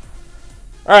happy.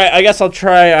 Alright, I guess I'll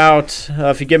try out,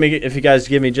 if you guys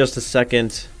give me just a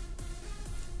second,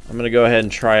 I'm going to go ahead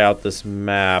and try out this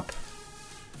map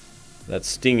that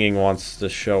Stinging wants to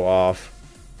show off.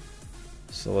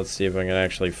 So let's see if I can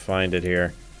actually find it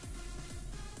here.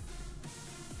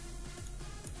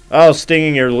 Oh,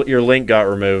 Stinging, your link got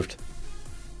removed.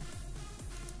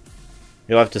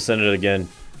 You'll have to send it again.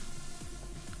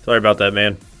 Sorry about that,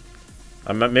 man.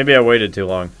 Maybe I waited too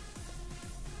long.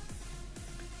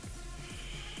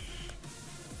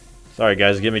 Sorry,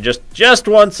 guys. Give me just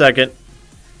 1 second.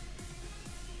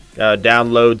 Gotta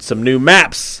download some new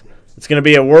maps. It's gonna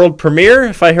be a world premiere,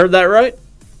 if I heard that right.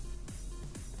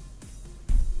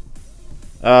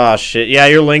 Ah, shit. Yeah,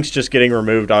 your link's just getting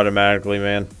removed automatically,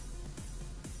 man.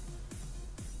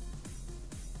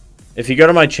 If you go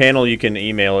to my channel, you can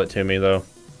email it to me, though.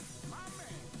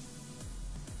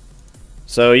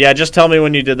 So, yeah, just tell me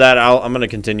when you did that. I'm going to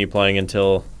continue playing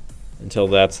until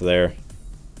that's there.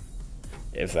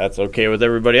 If that's okay with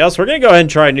everybody else. We're going to go ahead and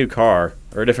try a new car.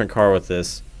 Or a different car with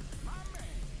this.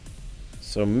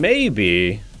 So,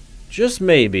 maybe, just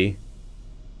maybe,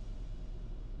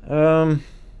 I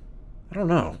don't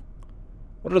know.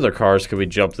 What other cars could we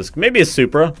jump this? Maybe a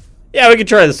Supra. Yeah, we could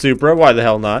try the Supra. Why the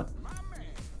hell not?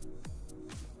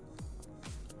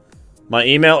 My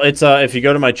email, it's if you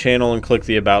go to my channel and click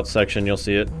the About section, you'll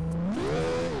see it.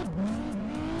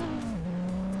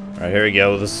 Alright, here we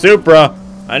go. The Supra.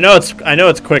 I know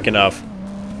it's quick enough.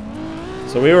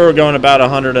 So we were going about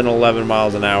 111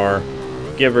 miles an hour,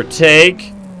 give or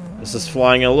take. This is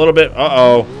flying a little bit.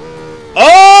 Uh-oh.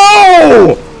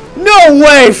 Oh! No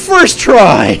way! First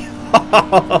try!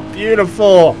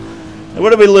 Beautiful.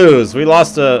 What did we lose? We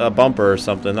lost a bumper or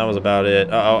something. That was about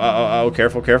it. Uh-oh.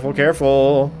 Careful, careful,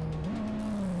 careful.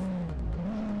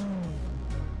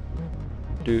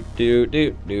 Do.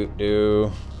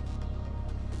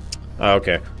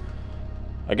 Okay.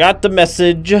 I got the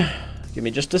message. Give me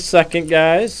just a second,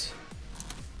 guys.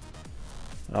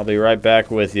 I'll be right back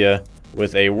with you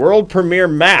with a world premiere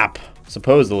map,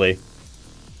 supposedly. At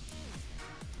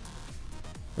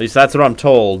least that's what I'm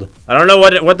told. I don't know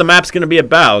what the map's going to be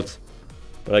about,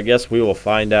 but I guess we will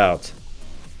find out.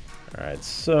 All right,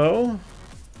 so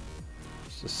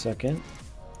just a second.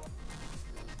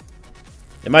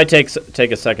 It might take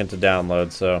a second to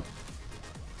download, so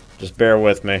just bear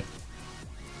with me.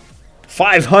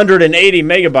 580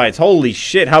 megabytes. Holy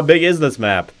shit, how big is this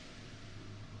map?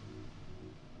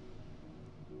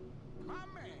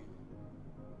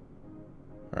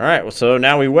 Alright, well, so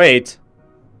now we wait.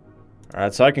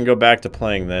 Alright, so I can go back to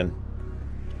playing then.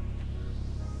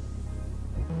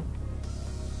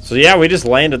 So yeah, we just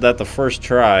landed that the first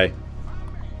try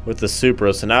with the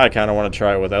Supra, so now I kind of want to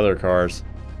try it with other cars.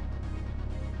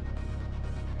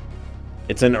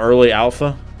 It's in early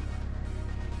alpha.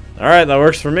 Alright, that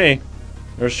works for me.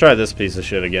 Let's try this piece of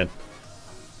shit again.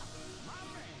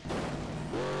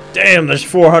 Damn, there's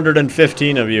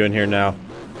 415 of you in here now.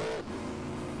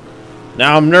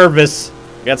 Now I'm nervous.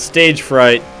 Got stage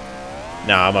fright.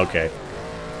 Nah, I'm okay.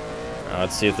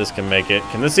 Let's see if this can make it.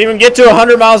 Can this even get to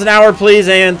 100 miles an hour, please,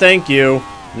 and thank you.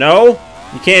 No?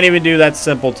 You can't even do that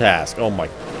simple task. Oh my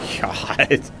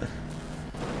god.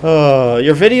 Oh,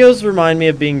 your videos remind me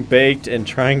of being baked and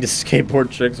trying to skateboard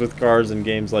tricks with cars in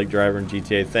games like Driver and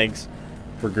GTA. Thanks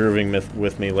for grooving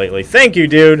with me lately. Thank you,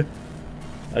 dude.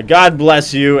 God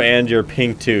bless you and your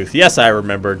pink tooth. Yes, I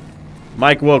remembered.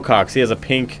 Mike Wilcox. He has a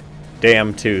pink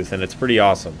damn tooth, and it's pretty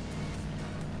awesome.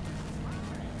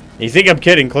 You think I'm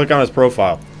kidding? Click on his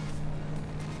profile.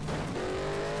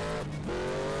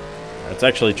 Let's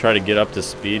actually try to get up to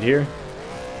speed here.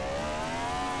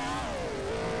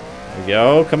 There we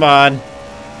go. Come on.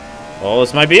 Oh,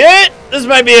 this might be it. This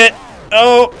might be it.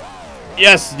 Oh.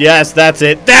 Yes, yes, that's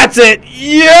it. That's it.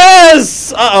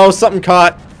 Yes! Uh-oh, something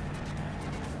caught.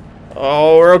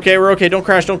 Oh, we're okay, we're okay. Don't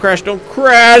crash, don't crash, don't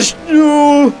crash.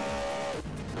 Ooh.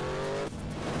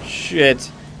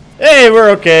 Shit. Hey, we're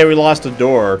okay. We lost a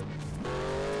door.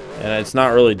 And it's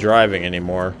not really driving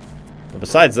anymore. But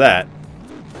besides that...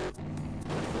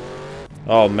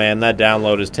 Oh man, that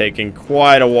download is taking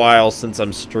quite a while since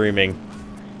I'm streaming.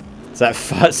 It's at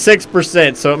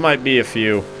 6%, so it might be a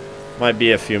few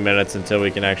minutes until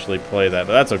we can actually play that,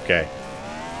 but that's okay.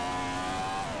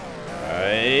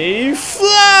 I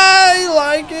fly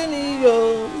like an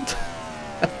eagle.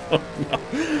 Oh, no.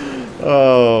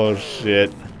 Oh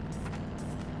shit.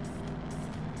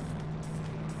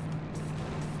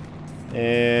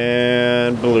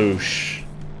 And bloosh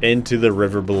into the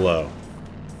river below.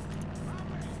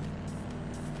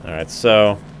 Alright,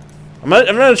 so I'm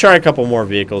gonna try a couple more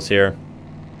vehicles here.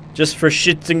 Just for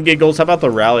shits and giggles. How about the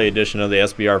rally edition of the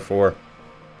SBR4?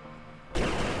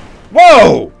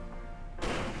 Whoa!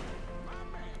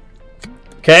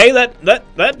 Okay,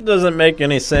 that doesn't make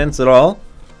any sense at all.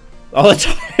 All the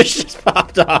tires just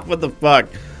popped off. What the fuck?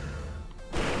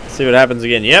 Let's see what happens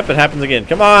again. Yep, it happens again.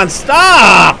 Come on,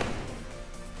 stop!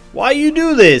 Why you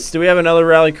do this? Do we have another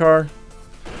rally car?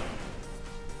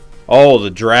 Oh, the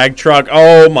drag truck.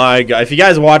 Oh my god. If you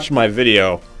guys watched my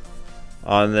video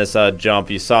on this jump,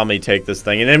 you saw me take this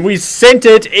thing and then we sent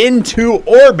it into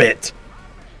orbit.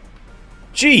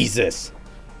 Jesus.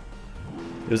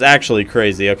 It was actually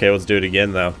crazy. Okay, let's do it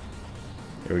again though.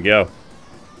 Here we go.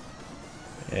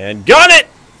 And gun it!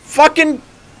 Fucking...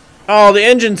 Oh, the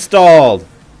engine stalled.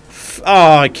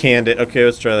 Oh, I canned it. Okay,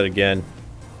 let's try that again.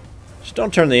 Just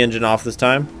don't turn the engine off this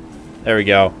time. There we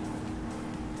go.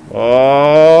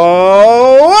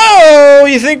 Oh, whoa!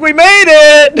 You think we made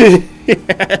it?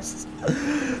 Yes.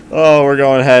 Oh, we're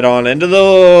going head on into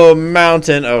the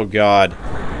mountain. Oh god.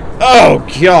 Oh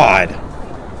god.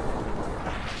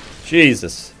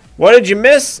 Jesus. What did you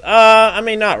miss? I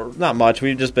mean, not much.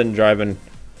 We've just been driving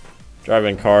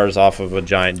cars off of a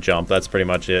giant jump. That's pretty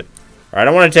much it. All right,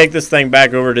 I want to take this thing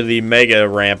back over to the mega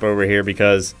ramp over here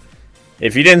because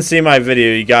if you didn't see my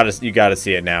video, you gotta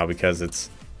see it now because it's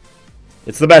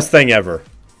the best thing ever.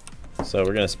 So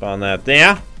we're gonna spawn that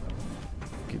there.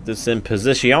 Get this in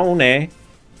position, eh?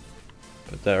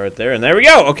 Put that right there, and there we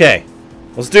go. Okay,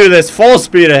 let's do this. Full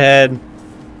speed ahead.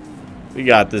 We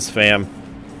got this, fam.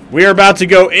 We are about to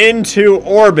go into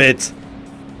orbit.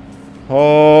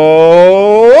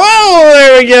 Oh,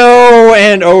 there we go,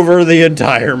 and over the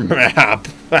entire map.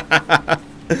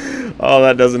 Oh,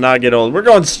 that does not get old. We're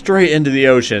going straight into the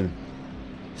ocean.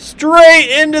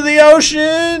 Straight into the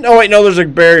ocean! Oh, wait, no, there's a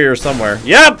barrier somewhere.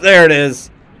 Yep, there it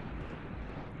is.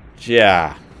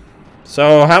 Yeah.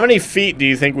 So, how many feet do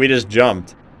you think we just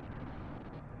jumped?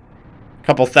 A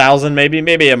couple thousand, maybe?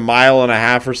 Maybe a mile and a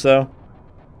half or so?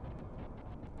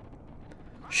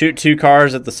 Shoot 2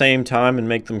 cars at the same time and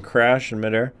make them crash in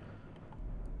midair.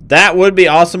 That would be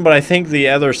awesome, but I think the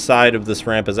other side of this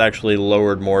ramp is actually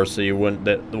lowered more, so you wouldn't...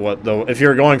 if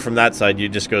you're going from that side, you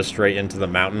just go straight into the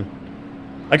mountain.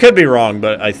 I could be wrong,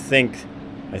 but I think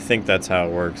that's how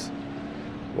it works.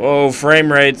 Whoa,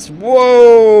 frame rates.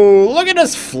 Whoa! Look at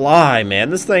us fly, man.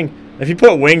 This thing, if you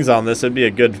put wings on this, it would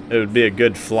be a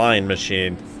good flying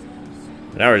machine.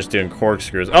 Now we're just doing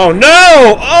corkscrews. Oh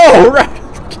no! Oh, right.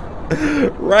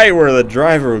 Right where the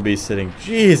driver would be sitting.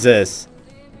 Jesus.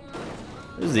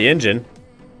 This is the engine.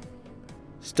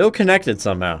 Still connected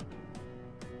somehow.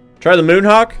 Try the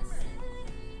Moonhawk?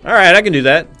 Alright, I can do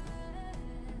that.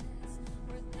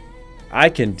 I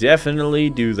can definitely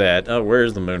do that. Oh,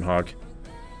 where's the Moonhawk?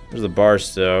 Where's the bar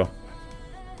stow?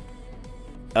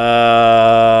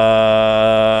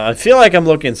 I feel like I'm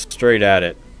looking straight at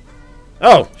it.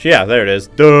 Oh, yeah, there it is.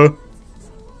 Duh.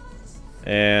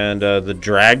 And the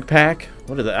drag pack.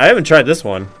 What is that? I haven't tried this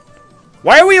one.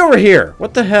 Why are we over here?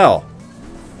 What the hell?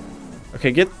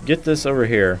 Okay, get this over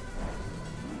here.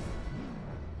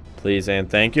 Please and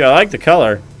thank you. I like the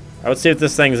color. I would see if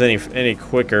this thing's any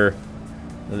quicker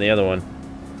than the other one.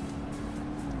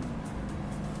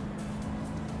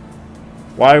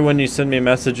 Why when you send me a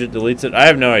message it deletes it? I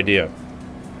have no idea.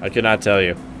 I cannot tell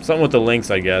you. Something with the links,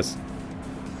 I guess.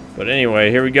 But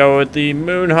anyway, here we go with the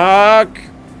Moonhawk.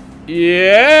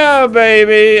 Yeah,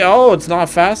 baby. Oh, it's not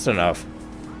fast enough.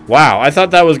 Wow, I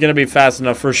thought that was going to be fast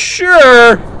enough for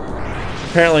sure.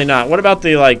 Apparently not. What about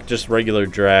the, like, just regular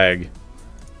drag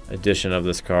edition of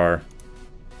this car?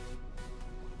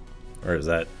 Where is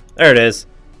that? There it is.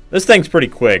 This thing's pretty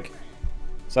quick.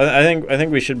 So I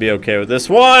think we should be okay with this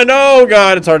one. Oh,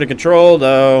 God, it's hard to control,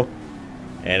 though.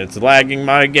 And it's lagging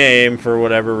my game for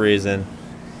whatever reason.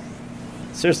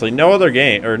 Seriously, no other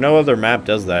game or no other map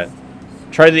does that.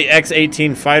 Try the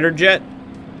X-18 fighter jet.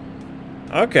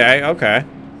 Okay, okay.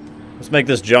 Let's make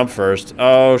this jump first.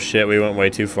 Oh shit, we went way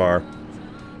too far.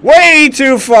 Way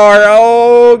too far!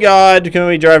 Oh God, can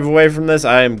we drive away from this?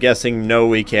 I am guessing no,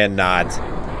 we cannot.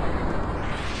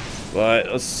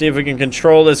 But let's see if we can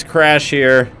control this crash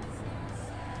here.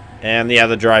 And yeah,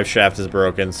 the drive shaft is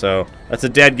broken, so that's a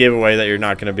dead giveaway that you're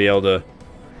not going to be able to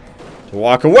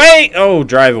walk away. Oh,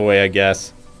 drive away, I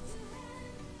guess.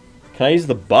 Can I use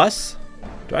the bus?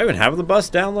 Do I even have the bus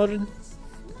downloaded?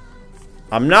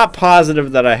 I'm not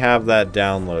positive that I have that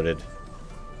downloaded.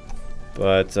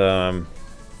 But,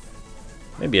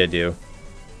 maybe I do.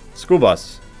 School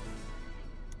bus.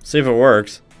 See if it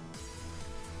works.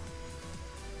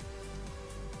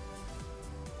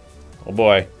 Oh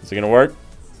boy, is it gonna work?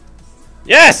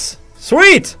 Yes!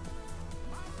 Sweet!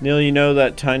 Neil, you know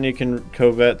that Tiny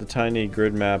Covette, the tiny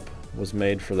grid map, was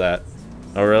made for that.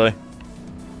 Oh, really?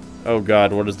 Oh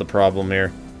God, what is the problem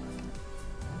here?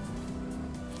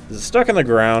 Is it stuck in the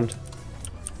ground?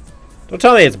 Don't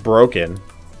tell me it's broken.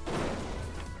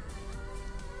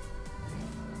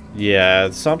 Yeah,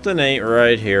 something ain't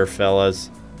right here,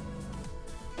 fellas.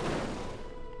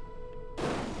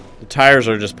 The tires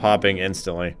are just popping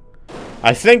instantly.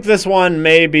 I think this one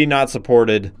may be not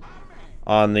supported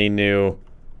on the new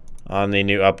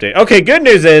update. Okay, good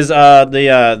news is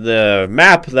the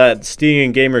map that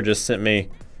Steen Gamer just sent me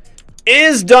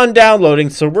is done downloading,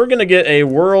 so we're gonna get the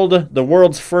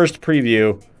world's first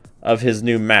preview of his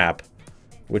new map,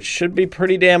 which should be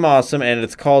pretty damn awesome, and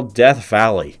it's called Death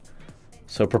Valley.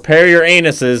 So prepare your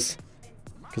anuses,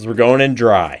 because we're going in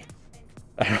dry.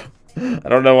 I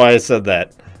don't know why I said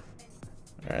that.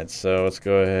 Alright, so let's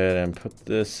go ahead and put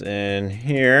this in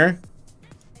here.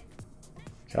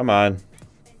 Come on.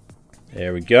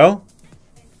 There we go.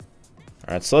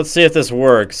 Alright, so let's see if this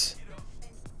works.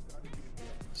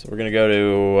 So we're going to go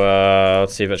to,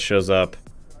 let's see if it shows up.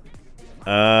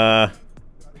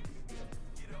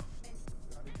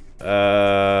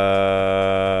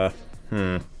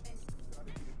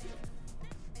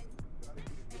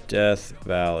 Death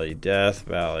Valley,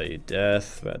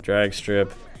 drag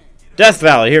strip. Death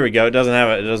Valley, here we go. It doesn't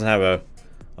have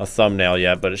a thumbnail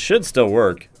yet, but it should still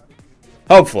work.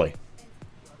 Hopefully.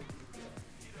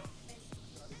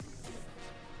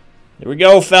 Here we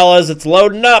go, fellas. It's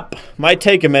loading up. Might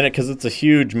take a minute because it's a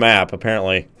huge map,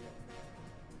 apparently.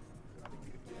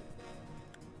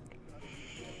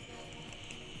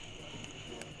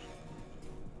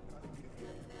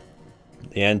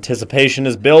 The anticipation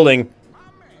is building.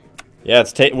 Yeah,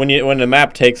 it's when the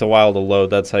map takes a while to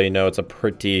load, that's how you know it's a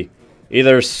pretty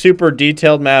either super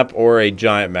detailed map or a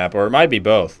giant map, or it might be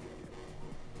both.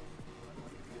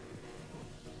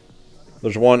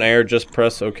 There's one error, just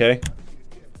press OK.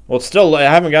 Well, it's still, I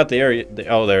haven't got the error.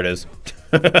 Oh, there it is.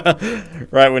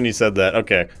 Right when you said that.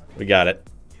 Okay, we got it.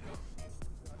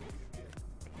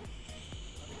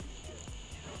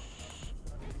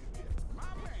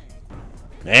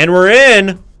 And we're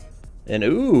in. And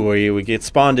ooh, we get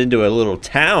spawned into a little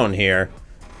town here.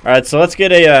 All right, so let's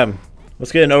get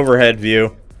an overhead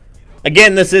view.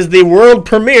 Again, this is the world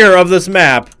premiere of this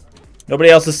map. Nobody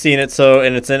else has seen it,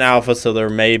 and it's in alpha, so there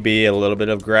may be a little bit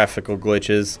of graphical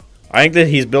glitches. I think that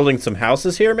he's building some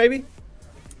houses here, maybe?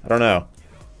 I don't know.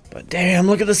 But damn,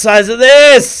 look at the size of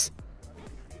this!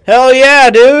 Hell yeah,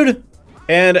 dude!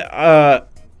 And I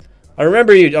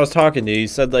remember I was talking to you. You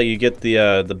said that you get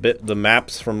the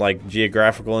maps from like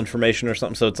geographical information or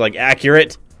something, so it's like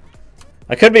accurate.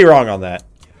 I could be wrong on that,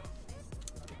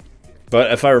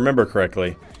 but if I remember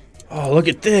correctly. Oh, look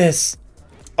at this!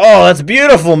 Oh, that's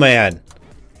beautiful, man.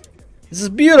 This is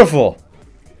beautiful.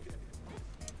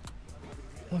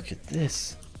 Look at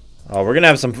this. Oh, we're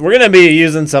gonna be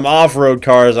using some off-road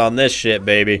cars on this shit,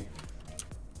 baby.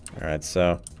 All Alright,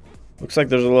 so looks like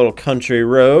there's a little country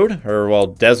road, or well,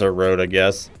 desert road, I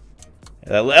guess.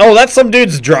 Oh, that's some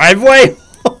dude's driveway?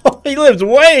 He lives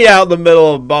way out in the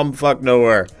middle of bumfuck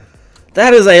nowhere.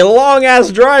 That is a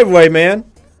long-ass driveway, man.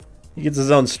 He gets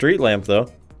his own street lamp, though.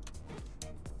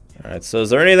 Alright, so is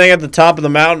there anything at the top of the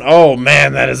mountain? Oh,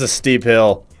 man, that is a steep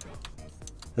hill.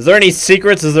 Is there any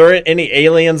secrets? Is there any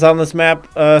aliens on this map,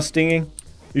 Stinging?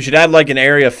 You should add, like, an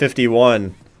Area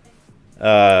 51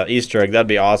 Easter egg. That'd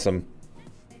be awesome.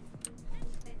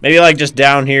 Maybe, like, just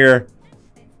down here,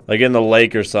 like, in the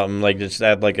lake or something. Like, just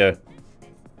add, like a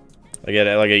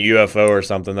UFO or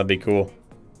something. That'd be cool.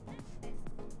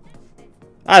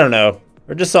 I don't know.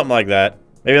 Or just something like that.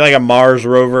 Maybe like a Mars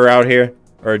rover out here.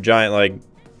 Or a giant, like,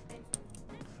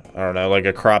 I don't know, like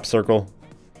a crop circle.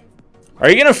 Are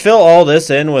you going to fill all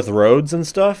this in with roads and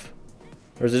stuff?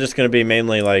 Or is it just going to be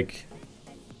mainly, like,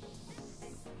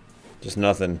 just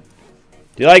nothing?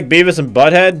 Do you like Beavis and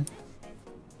Butthead?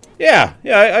 Yeah.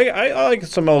 Yeah, I like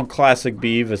some old classic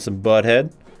Beavis and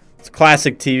Butthead. It's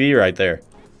classic TV right there.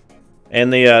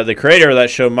 And the creator of that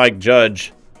show, Mike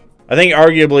Judge, I think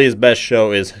arguably his best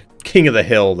show is King of the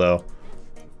Hill, though.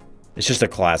 It's just a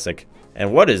classic.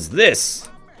 And what is this?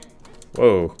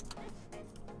 Whoa.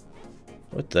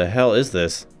 What the hell is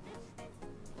this?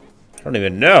 I don't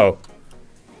even know.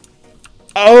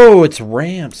 Oh, it's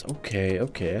ramps. Okay,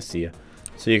 okay, I see you.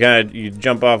 So you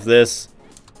jump off this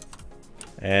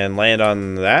and land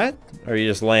on that? Or you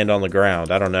just land on the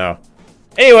ground? I don't know.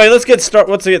 Anyway, let's get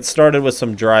started with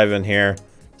some driving here.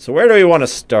 So where do we want to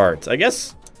start? I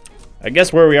guess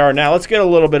where we are now. Let's get a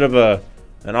little bit of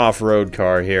an off-road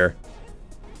car here.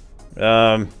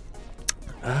 There's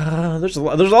a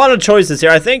lot of choices here.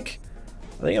 I think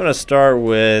I'm gonna start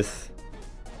with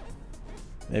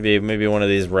maybe one of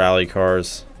these rally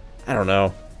cars. I don't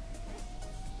know.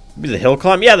 Maybe the hill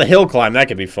climb. Yeah, the hill climb. That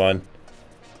could be fun.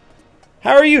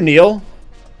 How are you, Neil?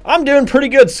 I'm doing pretty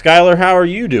good, Skylar. How are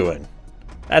you doing?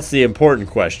 That's the important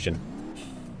question.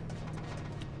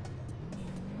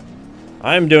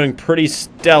 I'm doing pretty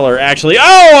stellar, actually.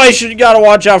 Oh, I gotta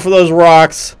watch out for those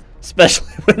rocks.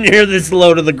 Especially when you're this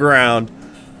low to the ground.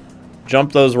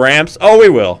 Jump those ramps. Oh, we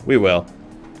will. We will.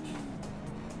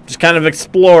 Just kind of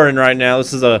exploring right now.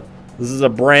 This is a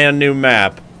brand new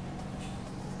map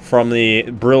from the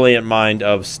brilliant mind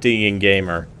of Stinging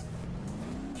Gamer.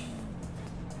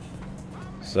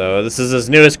 So this is his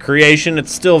newest creation.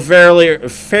 It's still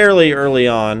fairly early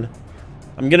on.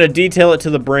 I'm gonna detail it to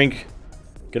the brink.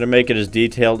 Gonna make it as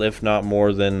detailed, if not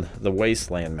more, than the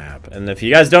Wasteland map. And if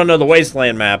you guys don't know, the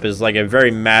Wasteland map is like a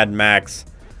very Mad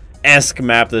Max-esque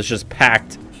map that's just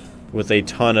packed with a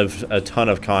ton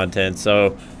of content.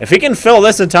 So if he can fill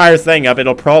this entire thing up,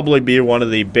 it'll probably be one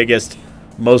of the biggest,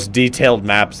 most detailed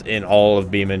maps in all of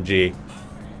BeamNG,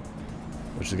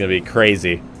 which is gonna be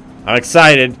crazy. I'm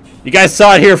excited. You guys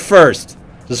saw it here first.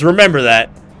 Just remember that.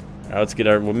 All right,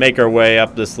 we'll make our way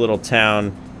up this little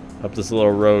town, up this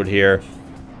little road here.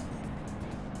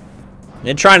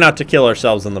 And try not to kill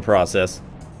ourselves in the process.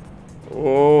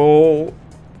 Oh.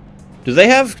 Do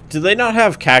they not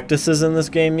have cactuses in this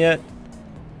game yet?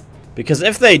 Because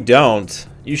if they don't,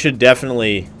 you should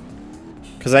definitely,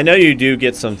 because I know you do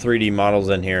get some 3D models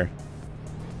in here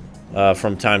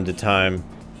from time to time,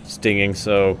 Stinging,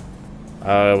 so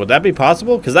would that be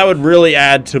possible? Because that would really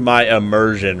add to my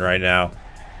immersion right now.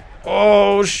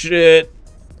 Oh shit!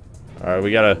 All right, we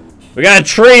got a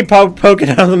tree poking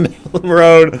out of the middle of the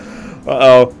road.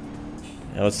 Uh-oh.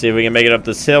 Now let's see if we can make it up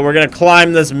this hill. We're gonna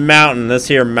climb this mountain, this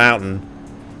here mountain.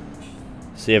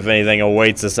 See if anything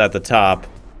awaits us at the top.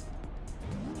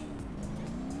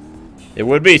 It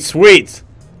would be sweet,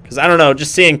 because I don't know,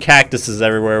 just seeing cactuses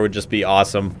everywhere would just be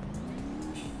awesome.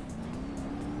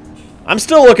 I'm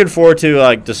still looking forward to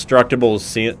like destructible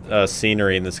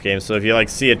scenery in this game. So if you like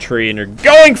see a tree and you're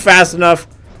going fast enough,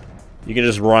 you can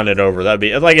just run it over. That'd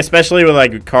be like, especially with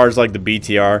like cars like the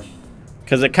BTR,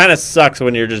 because it kind of sucks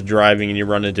when you're just driving and you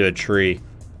run into a tree,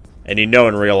 and you know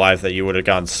in real life that you would have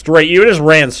gone straight. You just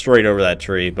ran straight over that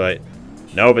tree, but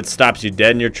nope, it stops you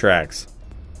dead in your tracks.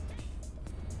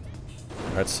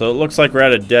 All right, so it looks like we're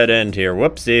at a dead end here.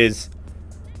 Whoopsies.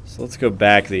 So let's go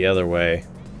back the other way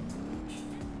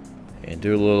and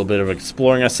do a little bit of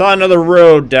exploring. I saw another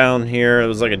road down here. It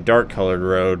was like a dark colored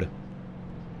road.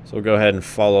 So we'll go ahead and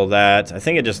follow that. I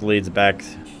think it just leads back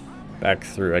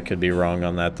through. I could be wrong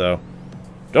on that though.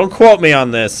 Don't quote me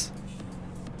on this.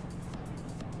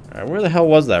 Alright, where the hell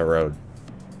was that road?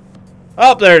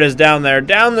 Oh, there it is down there.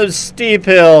 Down the steep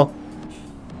hill.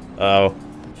 Oh.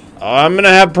 Oh, I'm gonna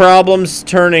have problems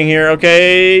turning here.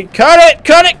 Okay. Cut it!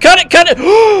 Cut it! Cut it! Cut it!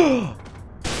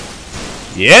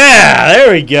 Yeah!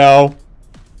 There we go.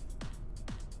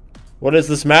 What is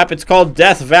this map? It's called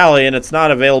Death Valley, and it's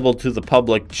not available to the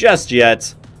public just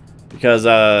yet. Because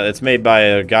it's made by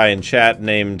a guy in chat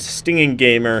named Stinging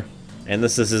Gamer. And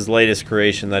this is his latest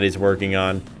creation that he's working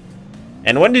on.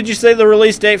 And when did you say the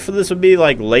release date for this would be?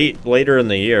 Like later in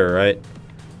the year, right?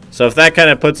 So if that kind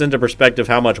of puts into perspective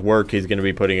how much work he's going to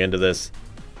be putting into this.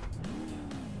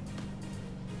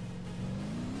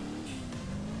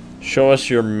 Show us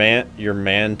your man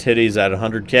titties at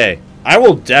 100K. I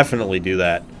will definitely do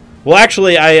that. Well,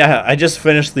 actually, I just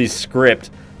finished the script.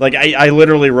 Like, I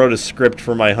literally wrote a script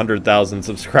for my 100,000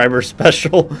 subscriber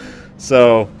special.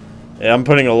 So, yeah, I'm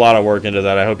putting a lot of work into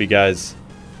that. I hope you guys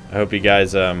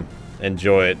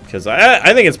enjoy it, because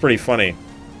I think it's pretty funny.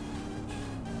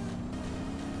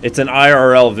 It's an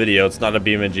IRL video. It's not a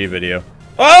BeamNG video.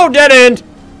 Oh, dead end!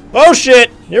 Oh,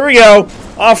 shit! Here we go.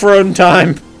 Off-roading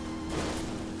time.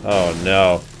 Oh,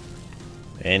 no.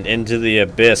 And into the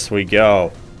abyss we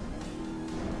go.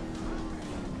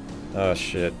 Oh,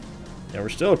 shit. Yeah, we're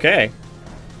still okay.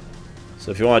 So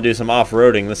if you want to do some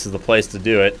off-roading, this is the place to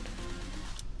do it.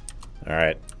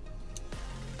 Alright.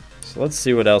 So let's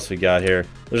see what else we got here.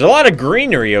 There's a lot of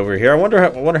greenery over here. I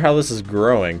wonder how this is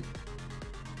growing.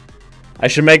 I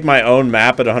should make my own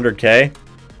map at 100K.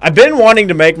 I've been wanting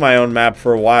to make my own map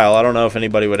for a while. I don't know if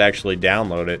anybody would actually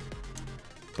download it.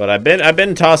 But I've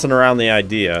been tossing around the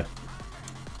idea.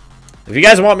 If you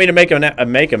guys want me to make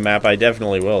a map, I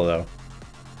definitely will, though.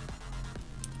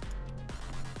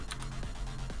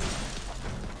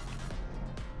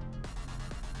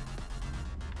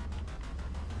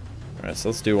 Alright, so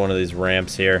let's do one of these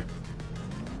ramps here.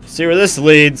 See where this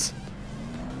leads.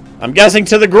 I'm guessing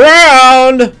to the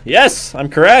ground! Yes, I'm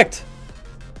correct.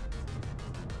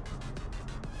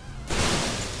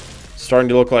 Starting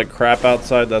to look like crap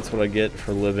outside. That's what I get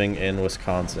for living in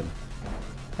Wisconsin.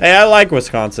 Hey, I like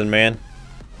Wisconsin, man.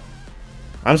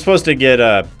 I'm supposed to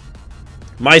get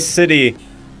my city.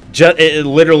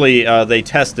 Literally, they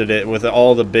tested it with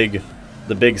all the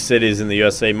big cities in the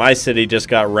USA. My city just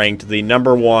got ranked the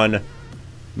 #1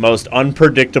 most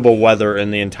unpredictable weather in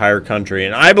the entire country,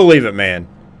 and I believe it, man.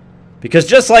 Because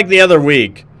just like the other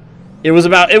week, it was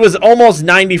almost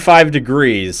 95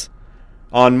 degrees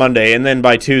on Monday, and then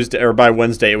by Tuesday or by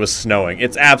Wednesday it was snowing.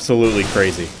 It's absolutely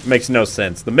crazy. It makes no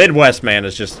sense. The Midwest, man,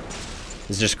 is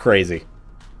just crazy.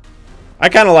 I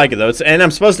kind of like it though. And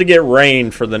I'm supposed to get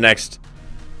rain for the next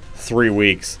 3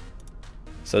 weeks.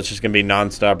 So it's just going to be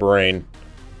non-stop rain.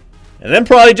 And then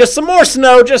probably just some more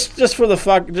snow just for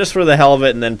the hell of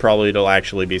it, and then probably it'll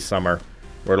actually be summer,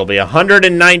 where it'll be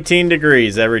 119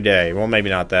 degrees every day. Well, maybe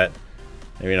not that.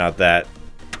 Maybe not that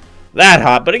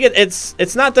hot, but again,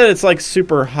 it's not that it's like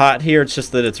super hot here. It's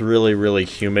just that it's really, really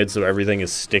humid, so everything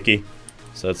is sticky.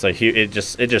 So it's like it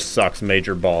just sucks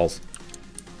major balls.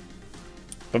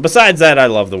 But besides that, I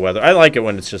love the weather. I like it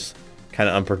when it's just kind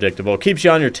of unpredictable. It keeps you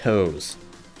on your toes.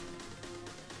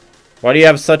 Why do you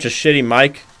have such a shitty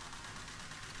mic?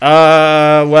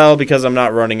 Well, because I'm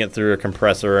not running it through a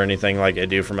compressor or anything like I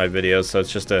do for my videos, so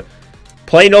it's just a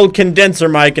plain old condenser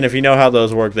mic, and if you know how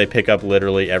those work, they pick up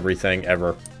literally everything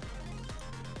ever.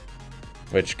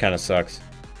 Which kind of sucks.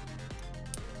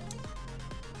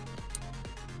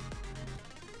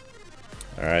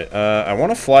 Alright, I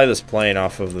want to fly this plane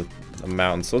off of the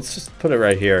mountain, so let's just put it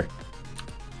right here.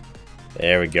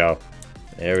 There we go.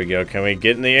 There we go. Can we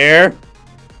get in the air?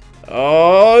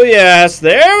 Oh, yes.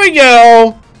 There we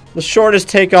go. The shortest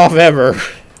takeoff ever.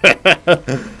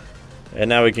 And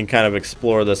now we can kind of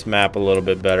explore this map a little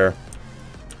bit better.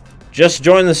 Just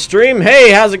joined the stream.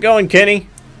 Hey, how's it going, Kenny?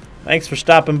 Thanks for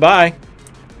stopping by.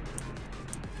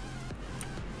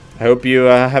 I hope you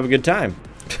have a good time.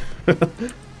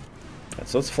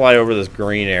 So let's fly over this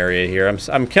green area here.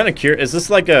 I'm kind of curious. Is this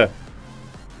like a...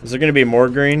 Is there going to be more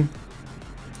green?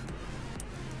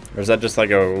 Or is that just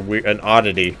like an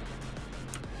oddity?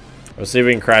 Let's see if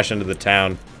we can crash into the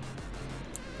town.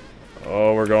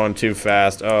 Oh, we're going too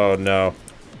fast. Oh, no.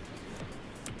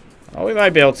 Oh, we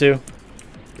might be able to.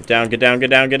 Get down, get down, get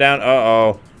down, get down.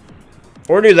 Uh-oh.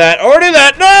 Or do that. Or do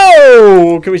that.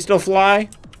 No! Can we still fly?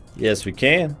 Yes, we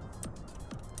can.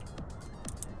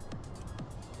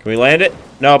 Can we land it?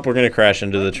 Nope, we're going to crash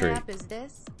into the tree. What map is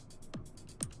this?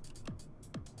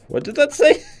 What did that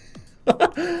say?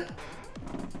 I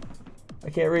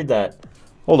can't read that.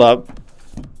 Hold up.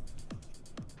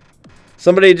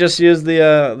 Somebody just used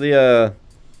the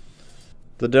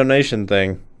donation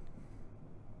thing.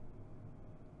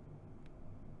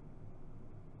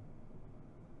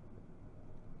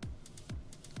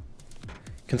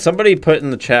 Can somebody put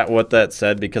in the chat what that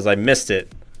said, because I missed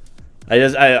it.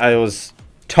 I was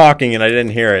talking and I didn't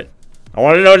hear it. I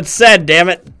want to know what it said, damn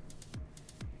it.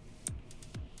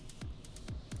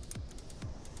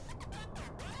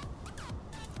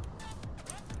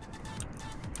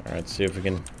 Alright, see if we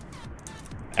can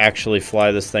actually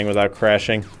fly this thing without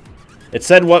crashing. It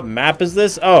said, what map is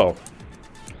this? Oh.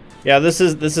 Yeah, this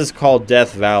is called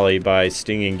Death Valley by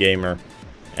Stinging Gamer.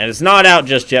 And it's not out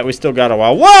just yet. We still got a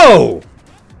while. Whoa!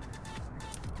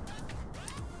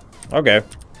 Okay.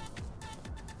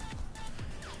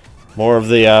 More of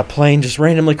the plane just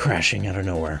randomly crashing out of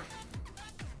nowhere.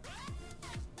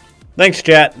 Thanks,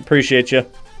 chat. Appreciate you.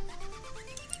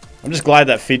 I'm just glad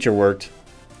that feature worked.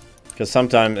 Because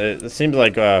sometimes it seems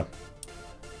like a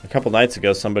couple nights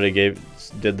ago somebody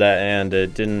did that and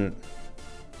it didn't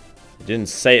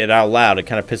say it out loud. It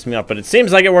kind of pissed me off, but it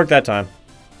seems like it worked that time.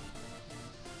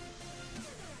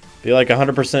 Be like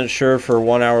 100% sure for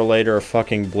 1 hour later a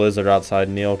fucking blizzard outside.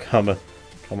 Neil, come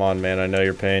on, man. I know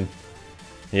your pain.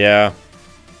 Yeah.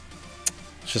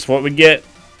 It's just what we get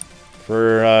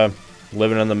for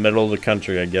living in the middle of the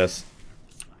country, I guess.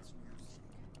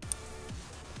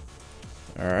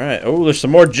 Alright. Oh, there's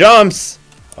some more jumps.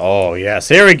 Oh, yes.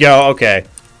 Here we go. Okay.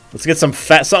 Let's get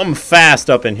something fast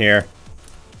up in here.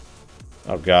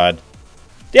 Oh, God.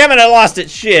 Damn it, I lost it.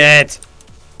 Shit.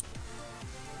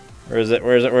 Where is it?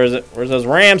 Where is it? Where is it? Where's those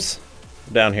ramps?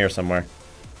 Down here somewhere.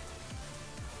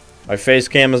 My face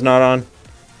cam is not on.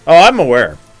 Oh, I'm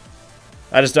aware.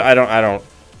 I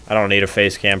don't need a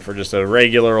face cam for just a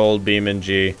regular old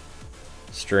BeamNG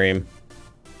stream.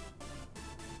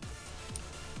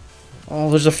 Oh,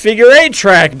 there's a figure 8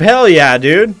 track. Hell yeah,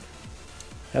 dude.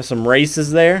 Have some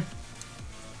races there.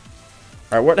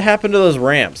 Alright, what happened to those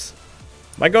ramps?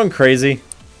 Am I going crazy?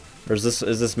 Or is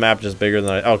this map just bigger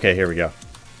than okay, here we go.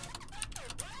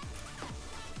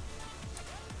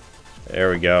 There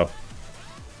we go.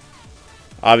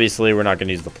 Obviously, we're not going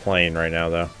to use the plane right now,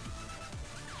 though.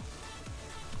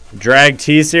 Drag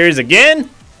T-Series again?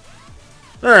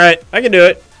 Alright, I can do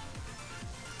it.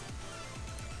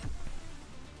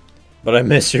 But I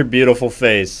miss your beautiful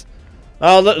face.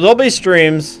 Oh, there'll be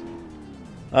streams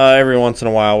every once in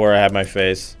a while where I have my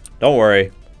face. Don't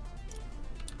worry.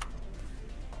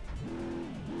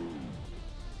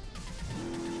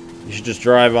 You should just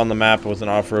drive on the map with an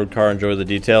off-road car, enjoy the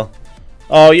detail.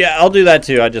 Oh yeah, I'll do that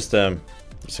too. I'm just gonna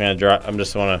drive. I'm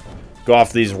just wanna go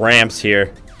off these ramps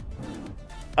here.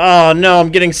 Oh no, I'm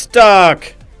getting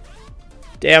stuck.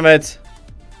 Damn it.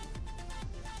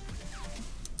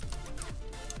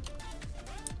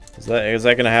 Is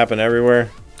that gonna happen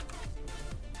everywhere?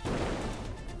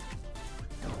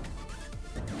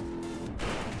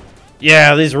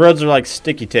 Yeah, these roads are like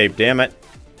sticky tape, damn it.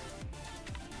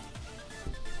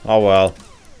 Oh well.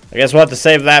 I guess we'll have to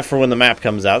save that for when the map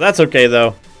comes out. That's okay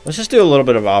though. Let's just do a little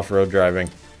bit of off-road driving.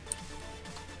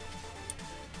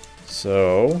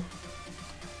 So,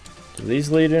 do these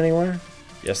lead anywhere?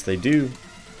 Yes, they do.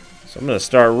 So I'm gonna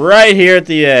start right here at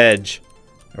the edge.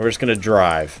 And we're just gonna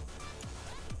drive.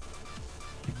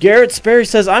 Garrett Sperry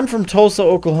says, I'm from Tulsa,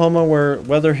 Oklahoma, where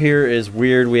weather here is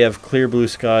weird. We have clear blue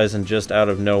skies and just out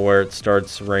of nowhere it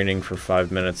starts raining for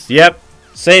 5 minutes. Yep,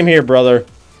 same here, brother.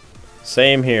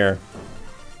 Same here.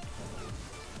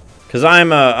 Cause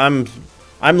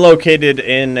I'm located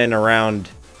in and around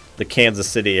the Kansas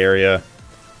City area,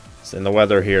 and the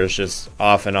weather here is just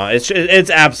off and on. It's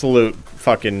absolute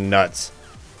fucking nuts.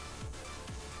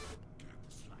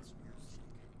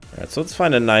 Alright, so let's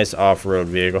find a nice off-road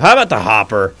vehicle. How about the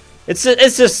Hopper?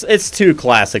 It's too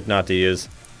classic not to use.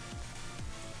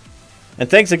 And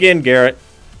thanks again, Garrett.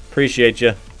 Appreciate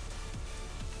you.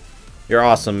 You're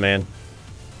awesome, man.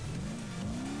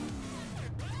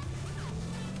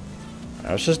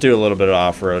 Right, let's just do a little bit of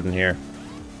off-road in here.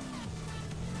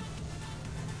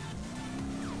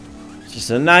 Just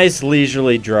a nice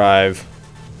leisurely drive.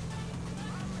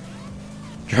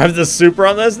 Drive the Super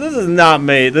on this? This is not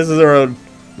made. This is a road.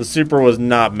 The Super was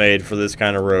not made for this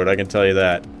kind of road, I can tell you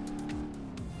that.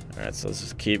 Alright, so let's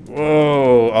just keep...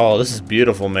 Whoa! Oh, this is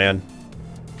beautiful, man.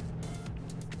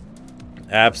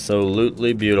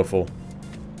 Absolutely beautiful.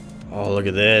 Oh, look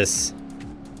at this.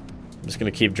 I'm just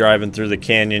going to keep driving through the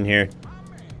canyon here.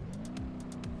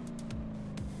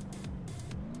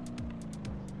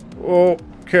 Oh,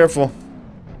 careful.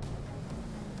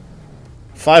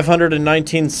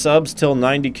 519 subs till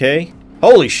 90K.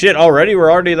 Holy shit, already?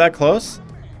 We're already that close?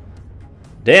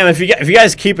 Damn, if you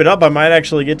guys keep it up, I might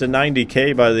actually get to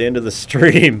 90K by the end of the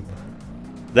stream.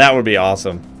 That would be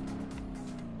awesome.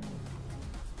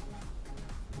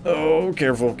 Oh,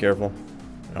 careful, careful.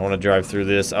 I want to drive through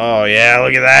this. Oh, yeah,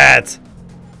 look at that.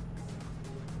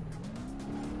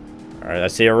 Alright, I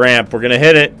see a ramp. We're going to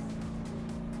hit it.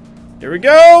 Here we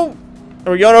go.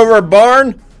 Are we going over a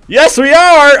barn? Yes, we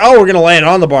are. Oh, we're going to land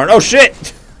on the barn. Oh, shit.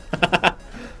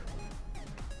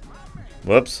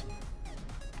 Whoops.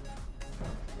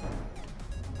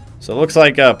 So it looks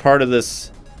like part of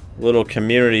this little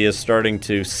community is starting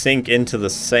to sink into the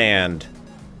sand.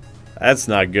 That's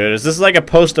not good. Is this like a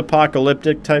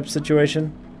post-apocalyptic type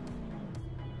situation?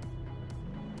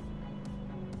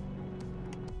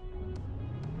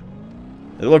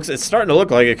 It's starting to look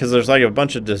like it because there's like a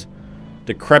bunch of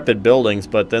decrepit buildings,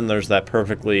 but then there's that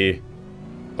perfectly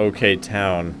okay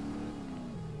town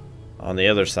on the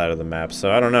other side of the map.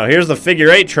 So I don't know. Here's the figure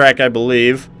 8 track, I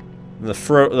believe. The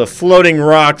floating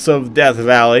rocks of Death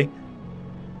Valley.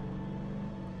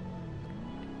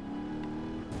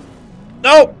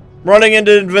 Nope! Running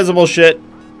into invisible shit.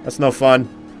 That's no fun.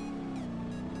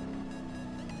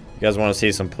 You guys want to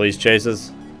see some police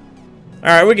chases?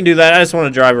 Alright, we can do that. I just want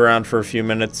to drive around for a few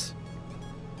minutes.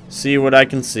 See what I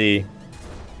can see.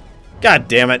 God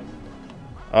damn it.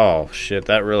 Oh, shit.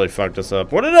 That really fucked us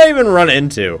up. What did I even run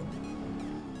into?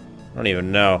 I don't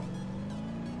even know.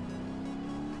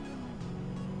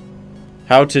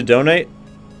 How to donate?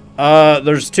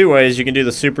 There's two ways. You can do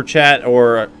the super chat,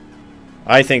 or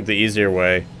I think the easier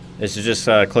way is to just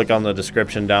click on the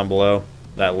description down below,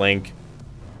 that link,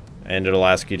 and it'll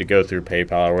ask you to go through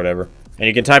PayPal or whatever. And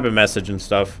you can type a message and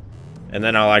stuff, and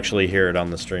then I'll actually hear it on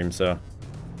the stream, so.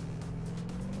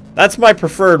 That's my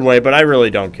preferred way, but I really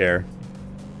don't care.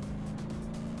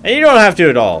 And you don't have to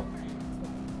at all.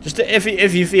 Just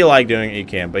if you feel like doing it, you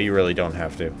can, but you really don't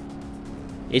have to.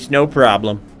 It's no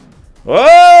problem.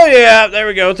 Oh, yeah, there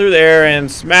we go, through there,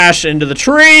 and smash into the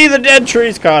tree. The dead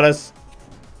tree's caught us.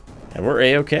 And we're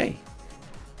A-okay.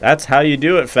 That's how you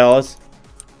do it, fellas.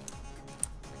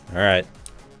 Alright.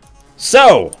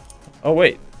 So. Oh,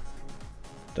 wait.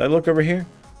 Did I look over here?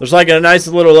 There's like a nice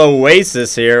little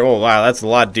oasis here. Oh, wow, that's a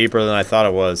lot deeper than I thought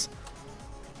it was.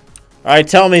 Alright,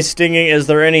 tell me, Stinging, is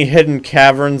there any hidden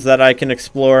caverns that I can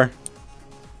explore?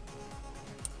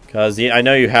 Because I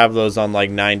know you have those on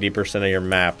like 90% of your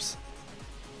maps.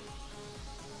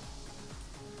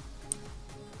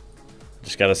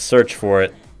 Just gotta search for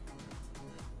it.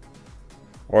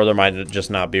 Or there might just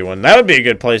not be one. That would be a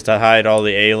good place to hide all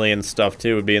the alien stuff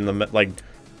too. Would be in the, like,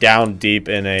 down deep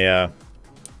in a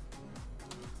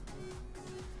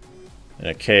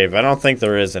cave. I don't think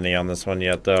there is any on this one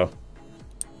yet, though.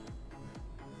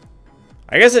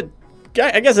 I guess it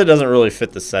doesn't really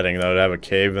fit the setting, though, to have a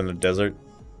cave in the desert.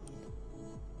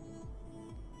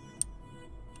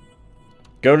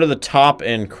 Go to the top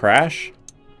and crash?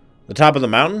 The top of the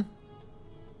mountain?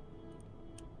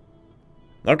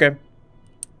 Okay.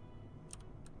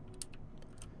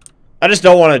 I just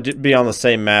don't want to be on the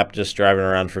same map just driving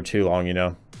around for too long, you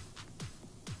know.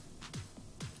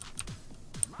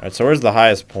 Alright, so where's the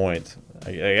highest point?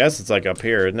 I guess it's like up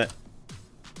here, isn't it?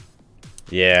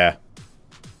 Yeah.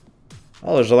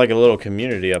 Oh, there's like a little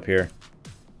community up here.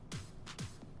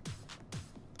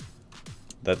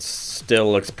 That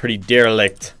still looks pretty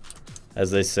derelict, as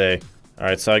they say.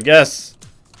 Alright, so I guess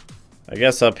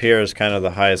up here is kind of the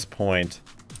highest point.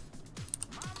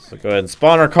 So go ahead and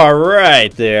spawn our car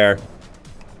right there.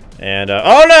 And,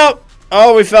 oh no!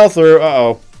 Oh, we fell through.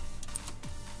 Uh-oh.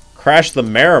 Crash the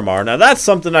Miramar. Now, that's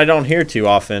something I don't hear too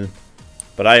often,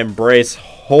 but I embrace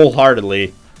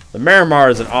wholeheartedly. The Miramar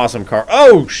is an awesome car.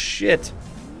 Oh, shit!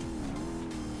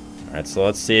 Alright, so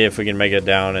let's see if we can make it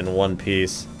down in one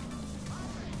piece.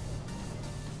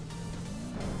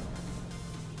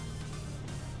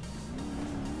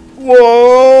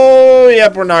 Whoa!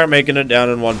 Yep, we're not making it down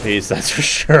in one piece, that's for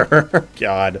sure.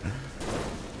 God.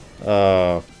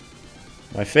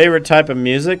 My favorite type of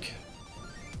music?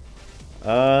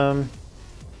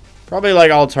 Probably like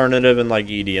alternative and like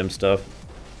EDM stuff.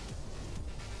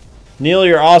 Neil,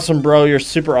 you're awesome, bro. You're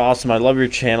super awesome. I love your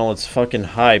channel. It's fucking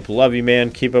hype. Love you,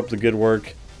 man. Keep up the good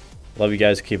work. Love you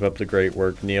guys. Keep up the great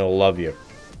work. Neil, love you.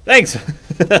 Thanks.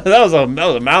 that was a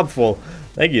mouthful.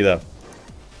 Thank you, though.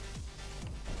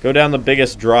 Go down the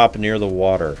biggest drop near the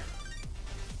water.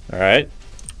 Alright.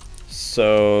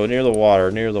 So, near the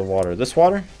water. Near the water. This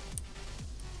water?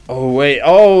 Oh, wait.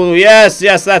 Oh, yes.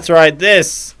 Yes, that's right.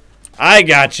 This. I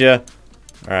gotcha.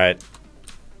 Alright.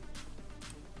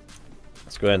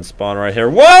 Let's go ahead and spawn right here.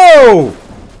 Whoa!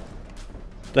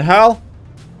 The hell?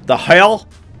 The hell?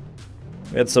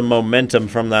 We had some momentum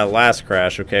from that last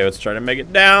crash. Okay, let's try to make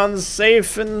it down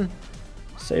safe and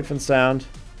sound.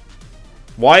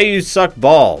 Why you suck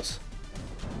balls?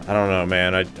 I don't know,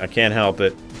 man. I can't help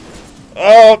it.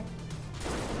 Oh!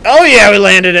 Oh, yeah, we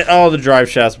landed it. Oh, the drive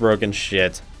shaft's broken.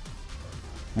 Shit.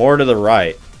 More to the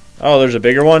right. Oh, there's a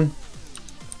bigger one?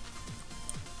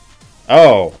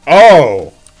 Oh.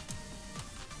 Oh!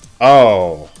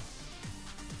 Oh.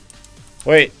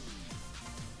 Wait.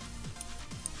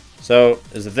 So,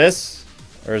 is it this?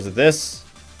 Or is it this?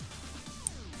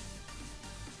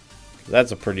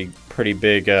 That's a pretty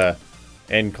big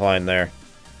incline there.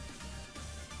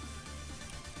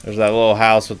 There's that little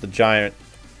house with the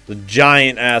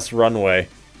giant ass runway.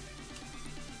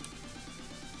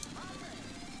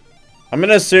 I'm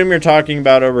gonna assume you're talking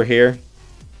about over here.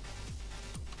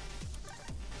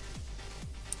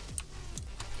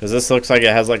 Because this looks like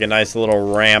it has like a nice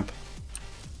little ramp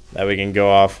that we can go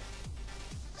off.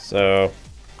 So...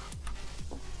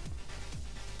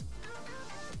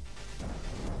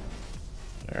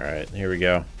 Alright, here we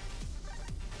go.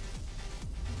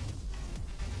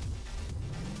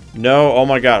 No, oh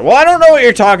my god. Well, I don't know what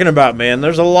you're talking about, man.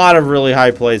 There's a lot of really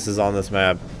high places on this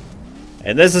map.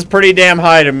 And this is pretty damn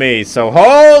high to me, so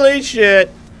holy shit!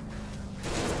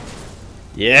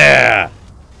 Yeah!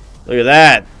 Look at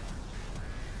that!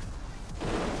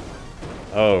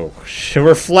 Oh,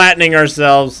 we're flattening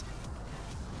ourselves.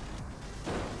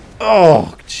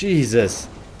 Oh, Jesus.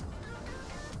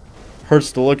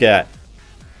 Hurts to look at.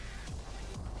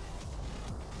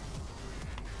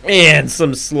 And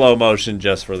some slow motion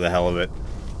just for the hell of it.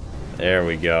 There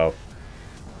we go.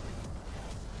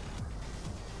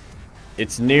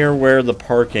 It's near where the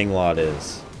parking lot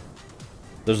is.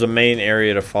 There's a main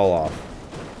area to fall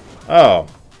off. Oh.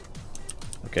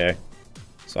 Okay.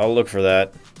 So I'll look for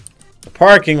that. The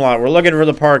parking lot. We're looking for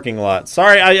the parking lot.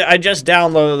 Sorry, I just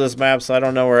downloaded this map, so I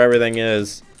don't know where everything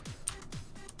is.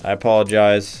 I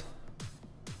apologize.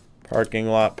 Parking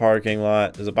lot, parking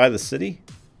lot. Is it by the city?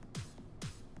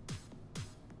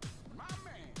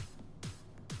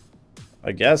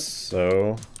 I guess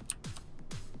so.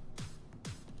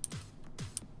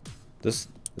 Is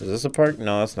this a park?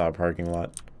 No, that's not a parking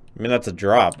lot. I mean, that's a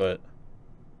drop, but...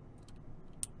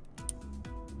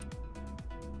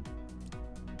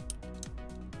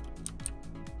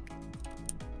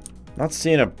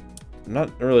 Not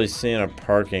really seeing a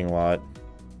parking lot.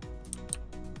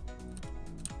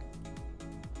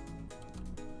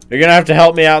 You're gonna have to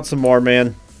help me out some more,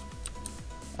 man.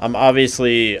 I'm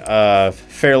obviously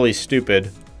fairly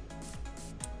stupid.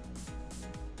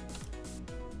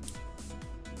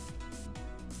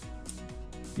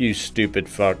 You stupid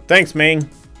fuck. Thanks, Ming.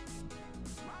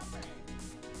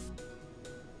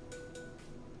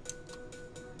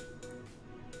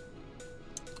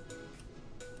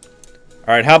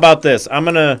 Alright, how about this? I'm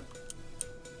gonna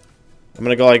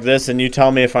go like this, and you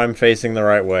tell me if I'm facing the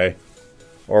right way.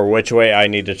 Or which way I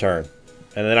need to turn.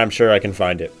 And then I'm sure I can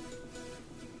find it.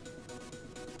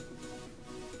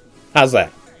 How's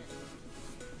that?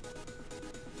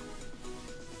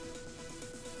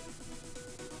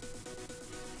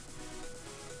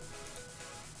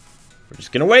 We're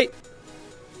just gonna wait.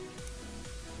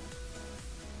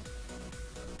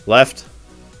 Left.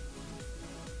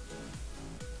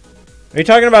 Are you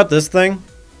talking about this thing?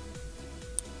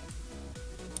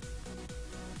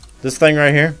 This thing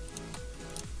right here?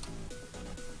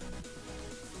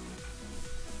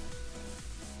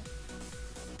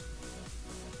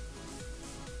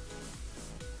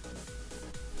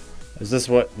 Is this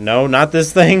what? No, not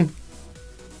this thing.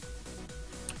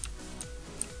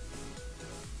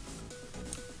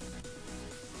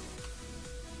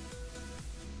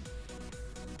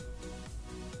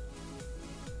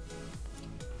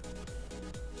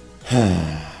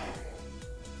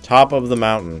 Top of the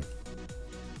mountain.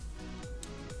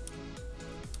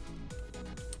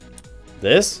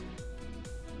 This?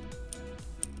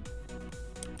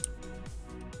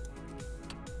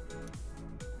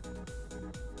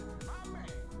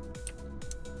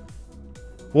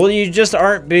 Well, you just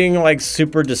aren't being like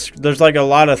super there's like a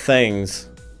lot of things.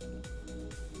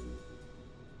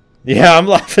 Yeah, I'm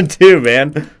laughing too,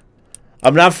 man.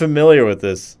 I'm not familiar with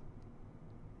this.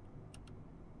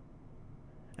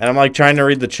 And I'm like trying to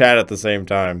read the chat at the same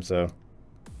time, so.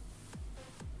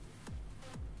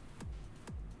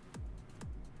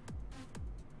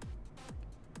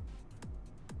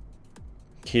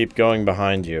 Keep going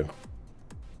behind you.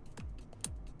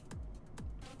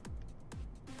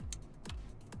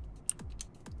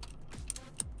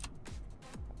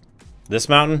 This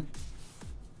mountain?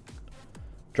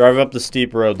 Drive up the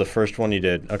steep road, the first one you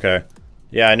did. Okay.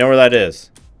 Yeah, I know where that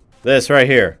is. This right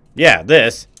here. Yeah,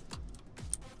 this.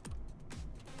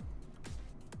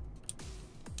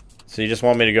 So you just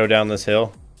want me to go down this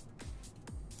hill?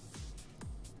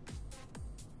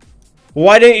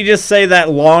 Why didn't you just say that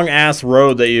long ass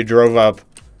road that you drove up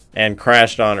and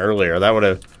crashed on earlier? That would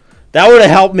have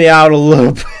helped me out a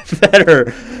little bit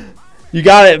better. You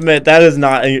gotta admit that is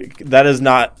not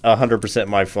 100%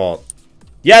 my fault.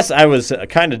 Yes, I was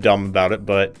kind of dumb about it,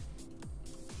 but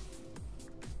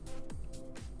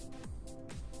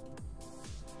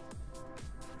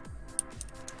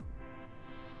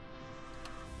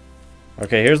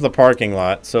Okay, here's the parking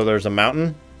lot. So there's a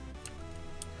mountain.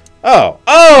 Oh!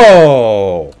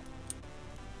 Oh!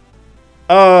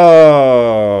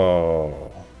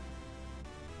 Oh!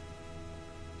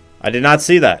 I did not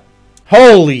see that.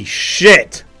 Holy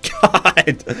shit!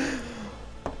 God!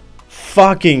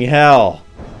 Fucking hell.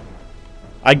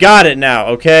 I got it now,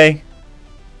 okay?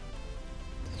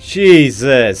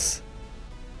 Jesus.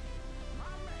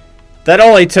 That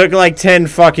only took like 10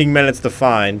 fucking minutes to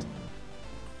find.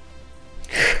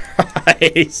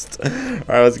 Christ. Alright,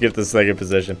 let's get this thing in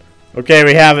position. Okay,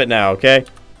 we have it now, okay?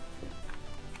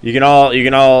 You can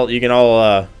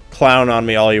all clown on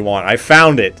me all you want. I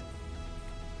found it.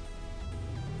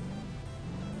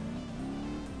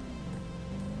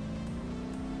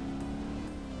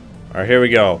 Alright, here we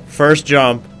go. First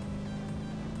jump.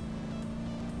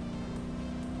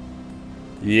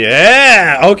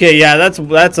 Yeah! Okay, yeah,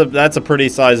 that's a pretty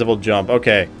sizable jump.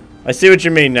 Okay. I see what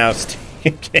you mean now,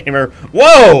 Steve Gamer.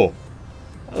 Whoa!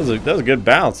 That was a good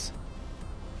bounce.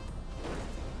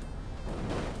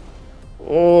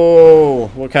 Oh,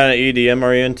 what kind of EDM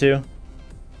are you into?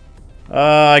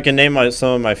 I can name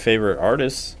some of my favorite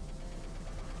artists.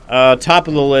 Top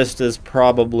of the list is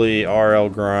probably RL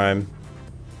Grime.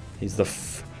 He's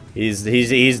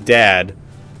he's dad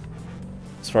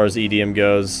as far as EDM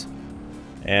goes.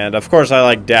 And of course I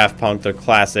like Daft Punk, they're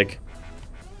classic.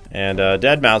 And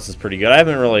Dead Mouse is pretty good. I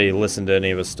haven't really listened to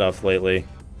any of his stuff lately.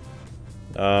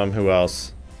 Who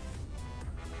else?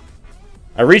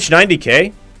 I reached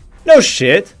 90K? No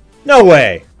shit. No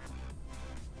way.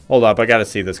 Hold up, I gotta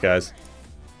see this, guys.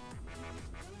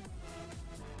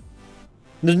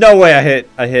 There's no way I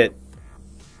hit.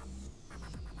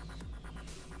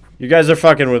 You guys are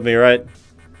fucking with me, right?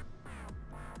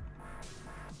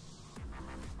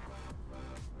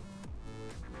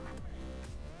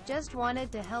 Just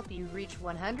wanted to help you reach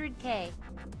 100K.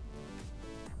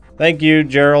 Thank you,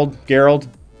 Gerald.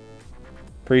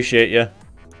 Appreciate you.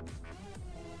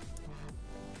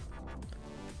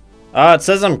 It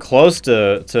says I'm close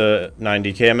to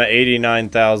 90K. I'm at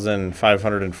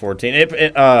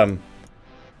 89,514.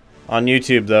 On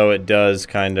YouTube though, it does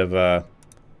kind of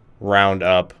round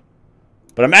up.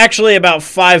 But I'm actually about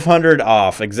 500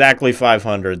 off, exactly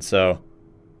 500. So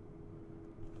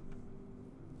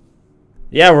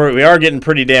yeah, we are getting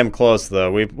pretty damn close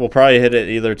though. We'll probably hit it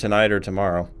either tonight or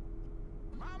tomorrow.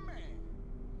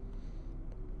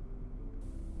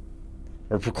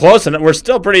 We're close, and we're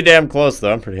still pretty damn close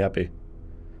though. I'm pretty happy.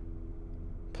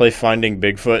 Play Finding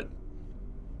Bigfoot.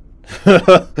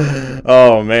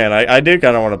 Oh man, I do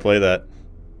kind of want to play that.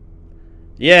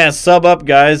 Yeah, sub up,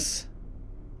 guys.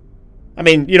 I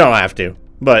mean, you don't have to,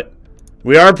 but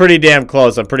we are pretty damn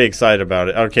close. I'm pretty excited about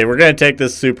it. Okay, we're gonna take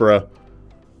this Supra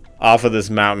off of this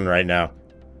mountain right now.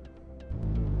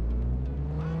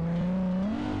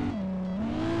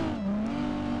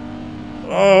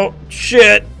 Oh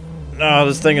shit! No,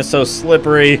 this thing is so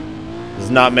slippery. It's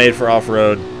not made for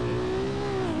off-road.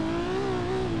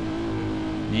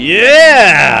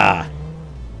 Yeah!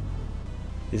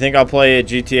 You think I'll play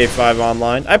GTA 5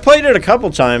 online? I played it a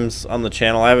couple times on the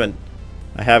channel. I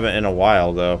haven't in a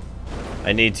while though.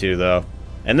 I need to though.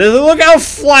 And then look how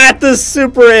flat this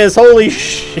Supra is. Holy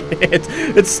shit.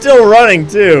 It's still running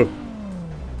too.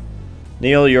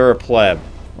 Neil, you're a pleb.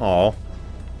 Aw.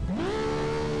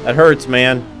 That hurts,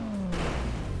 man.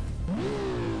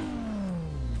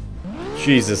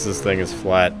 Jesus, this thing is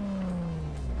flat.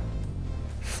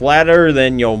 Flatter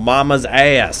than your mama's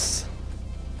ass.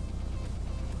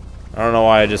 I don't know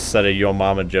why I just said a yo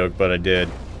mama joke, but I did.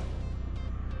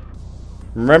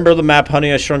 Remember the map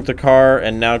Honey, I Shrunk the Car,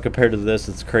 and now compared to this,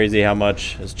 it's crazy how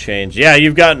much has changed. Yeah,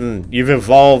 you've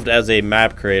evolved as a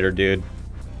map creator, dude.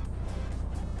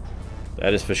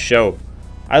 That is for sure.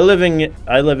 I live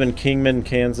in Kingman,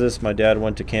 Kansas. My dad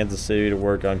went to Kansas City to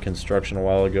work on construction a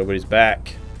while ago, but he's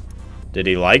back. Did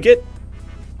he like it?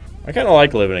 I kind of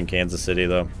like living in Kansas City,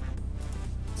 though.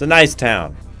 It's a nice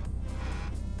town.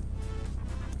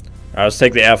 Alright, let's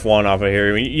take the F1 off of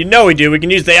here. You know we do. We can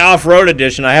use the off-road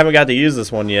edition. I haven't got to use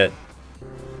this one yet.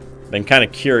 Been kind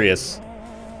of curious.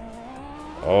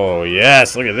 Oh,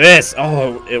 yes. Look at this.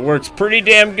 Oh, it works pretty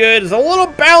damn good. It's a little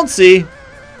bouncy.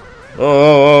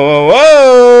 Whoa,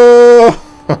 whoa,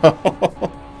 whoa,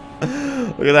 whoa.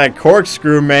 Look at that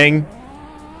corkscrew, man.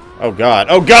 Oh, God.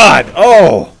 Oh, God.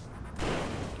 Oh.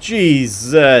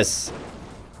 Jesus.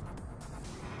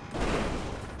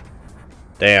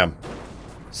 Damn.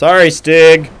 Sorry,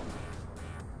 Stig.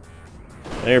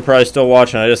 You're probably still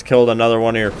watching. I just killed another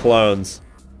one of your clones.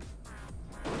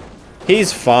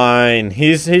 He's fine.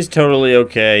 He's totally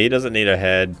okay. He doesn't need a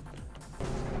head.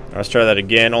 Let's try that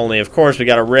again. Only, of course, we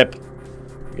gotta rip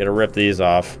these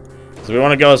off. So we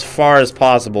want to go as far as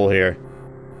possible here.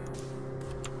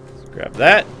 Let's grab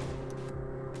that.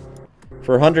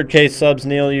 For 100k subs,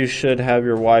 Neil, you should have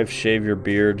your wife shave your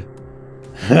beard.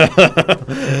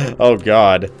 Oh,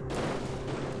 God.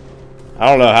 I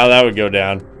don't know how that would go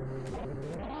down.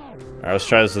 Alright, let's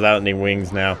try this without any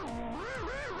wings now.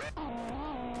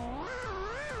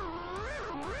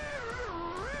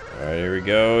 Alright, here we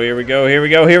go, here we go, here we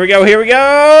go, here we go, here we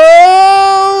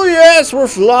go! Yes, we're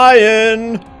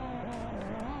flying!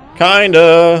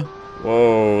 Kinda.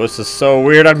 Whoa, this is so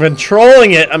weird. I'm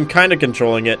controlling it. I'm kinda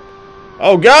controlling it.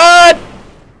 Oh, God!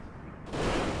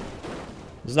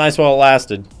 It was nice while it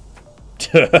lasted.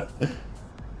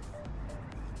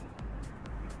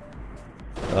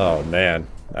 Oh, man.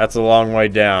 That's a long way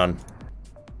down.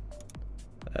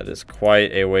 That is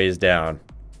quite a ways down.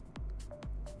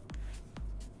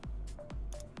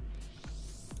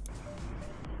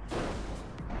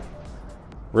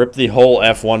 Rip the whole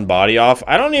F1 body off?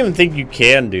 I don't even think you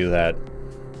can do that.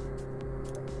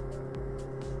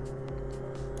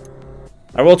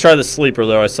 I will try the sleeper,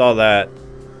 though. I saw that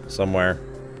somewhere.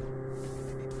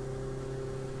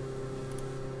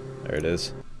 There it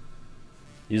is.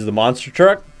 Use the monster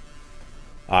truck?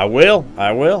 I will.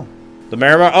 I will. The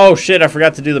Miramar? Oh, shit. I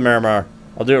forgot to do the Miramar.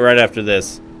 I'll do it right after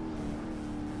this.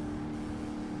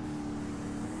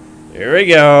 Here we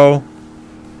go.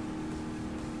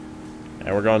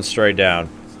 And we're going straight down.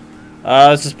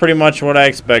 This is pretty much what I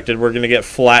expected. We're going to get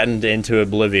flattened into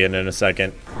oblivion in a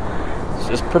second. Let's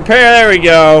just prepare. There we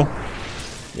go.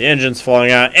 The engine's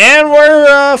falling out. And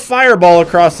we're fireball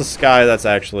across the sky. That's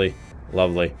actually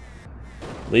lovely.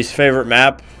 Least favorite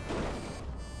map?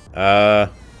 I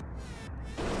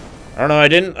don't know. I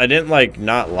didn't like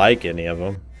not like any of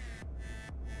them.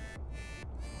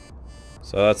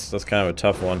 So that's kind of a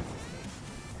tough one.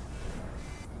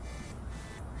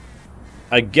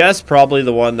 I guess probably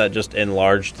the one that just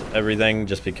enlarged everything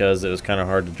just because it was kind of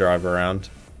hard to drive around.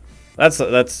 It's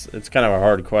kind of a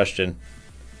hard question.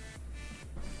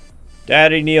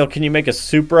 Daddy Neil, can you make a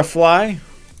Supra fly?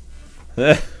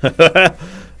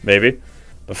 Maybe.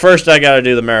 But first I gotta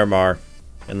do the Miramar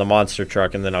and the monster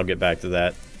truck, and then I'll get back to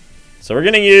that. So we're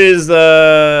gonna use the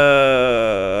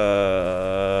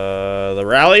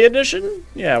Rally Edition?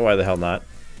 Yeah, why the hell not?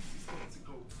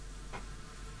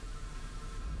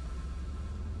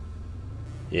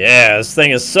 Yeah, this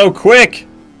thing is so quick!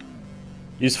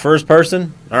 Use first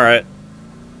person? Alright.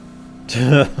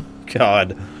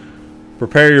 God.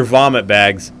 Prepare your vomit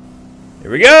bags. Here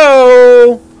we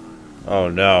go! Oh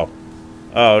no.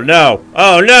 Oh no.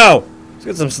 Oh no! Let's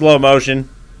get some slow motion.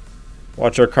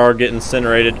 Watch our car get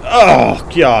incinerated. Oh,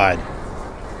 God.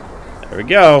 There we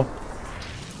go.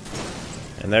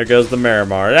 And there goes the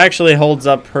Miramar. It actually holds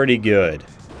up pretty good.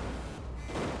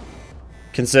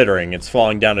 Considering it's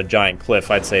falling down a giant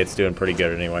cliff, I'd say it's doing pretty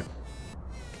good anyway.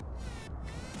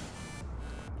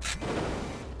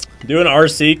 Do an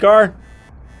RC car?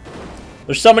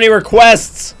 There's so many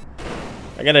requests!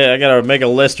 I gotta make a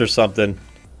list or something.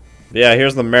 Yeah,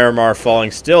 here's the Miramar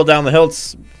falling still down the hill.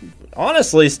 It's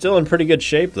honestly still in pretty good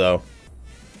shape, though.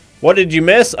 What did you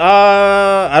miss?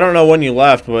 I don't know when you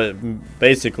left, but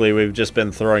basically we've just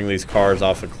been throwing these cars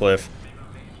off a cliff.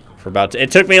 For about it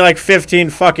took me like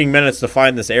 15 fucking minutes to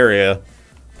find this area,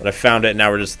 but I found it, and now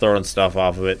we're just throwing stuff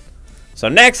off of it. So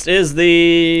next is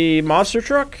the monster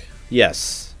truck?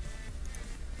 Yes.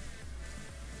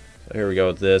 So here we go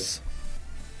with this.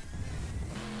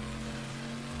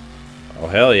 Oh,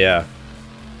 hell yeah.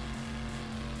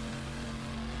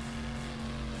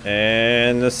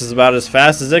 And this is about as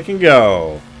fast as it can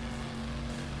go.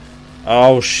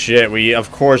 Oh shit,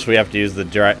 of course we have to use the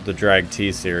Drag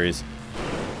T series.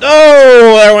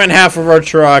 Oh, there went half of our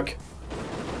truck.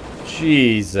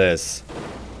 Jesus.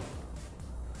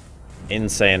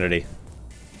 Insanity.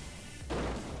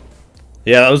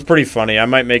 Yeah, that was pretty funny. I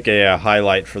might make a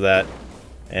highlight for that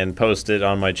and post it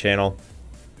on my channel.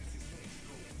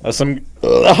 Some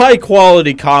high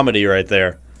quality comedy right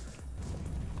there.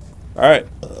 Alright.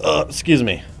 Excuse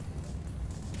me.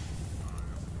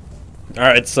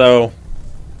 Alright, so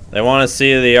they want to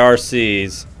see the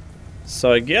RCs.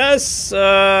 So I guess, Baja?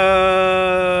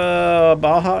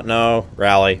 No,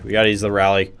 Rally. We gotta use the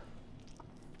Rally.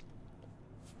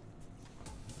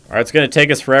 Alright, it's gonna take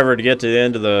us forever to get to the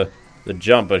end of the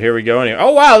jump, but here we go anyway.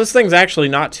 Oh, wow, this thing's actually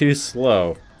not too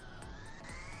slow.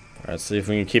 Alright, let's see if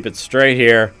we can keep it straight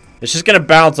here. It's just gonna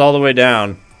bounce all the way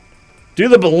down. Do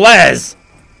the Belez!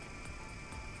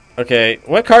 Okay,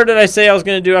 what car did I say I was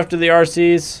gonna do after the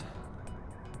RCs?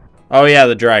 Oh, yeah,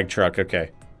 the drag truck,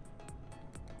 okay.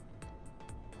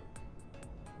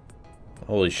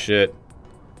 Holy shit.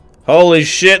 Holy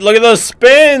shit, look at those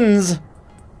spins!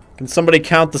 Can somebody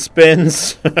count the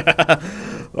spins?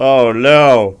 Oh,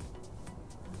 no.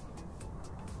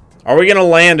 Are we going to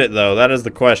land it, though? That is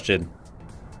the question.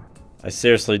 I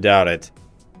seriously doubt it.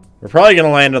 We're probably going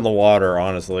to land in the water,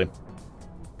 honestly.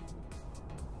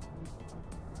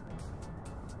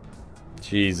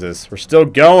 Jesus. We're still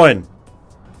going.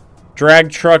 Drag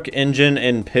truck, engine,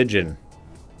 and pigeon.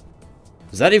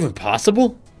 Is that even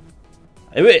possible?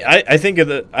 I think of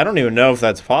the... I don't even know if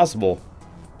that's possible.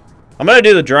 I'm going to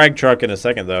do the drag truck in a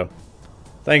second, though.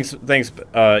 Thanks,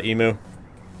 Emu.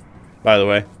 By the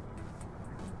way.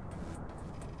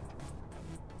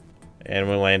 And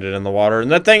we landed in the water.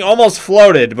 And that thing almost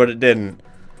floated, but it didn't.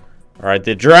 Alright,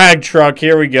 the drag truck.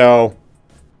 Here we go.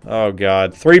 Oh,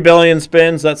 God. 3 billion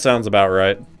spins? That sounds about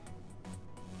right.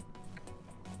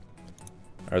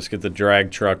 Alright, let's get the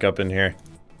drag truck up in here.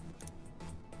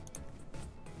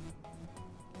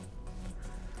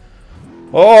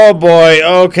 Oh, boy.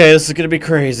 Okay, this is gonna be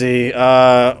crazy.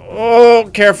 Oh,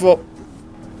 careful.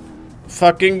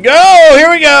 Fucking go! Here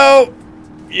we go!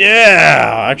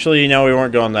 Yeah! Actually, you know, we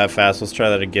weren't going that fast. Let's try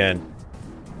that again.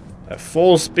 At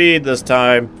full speed this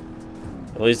time.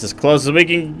 At least as close as we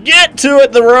can get to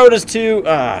it. The road is too...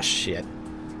 Ah, shit.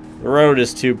 The road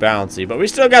is too bouncy. But we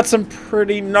still got some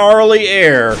pretty gnarly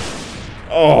air.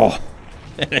 Oh.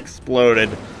 It exploded.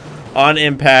 On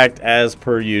impact, as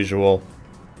per usual.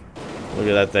 Look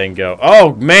at that thing go.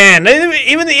 Oh, man.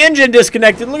 Even the engine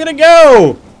disconnected. Look at it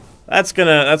go. That's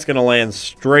gonna land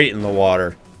straight in the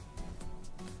water.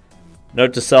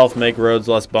 Note to self, make roads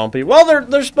less bumpy. Well,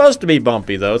 they're supposed to be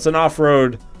bumpy, though. It's an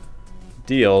off-road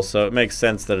deal, so it makes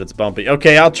sense that it's bumpy.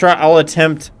 Okay, I'll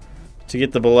attempt to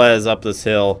get the Belez up this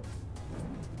hill.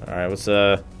 Alright, what's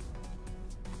I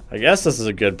guess this is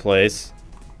a good place.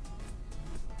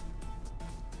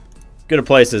 Good a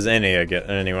place as any, I get,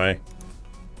 anyway.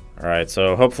 Alright,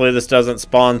 so hopefully this doesn't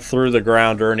spawn through the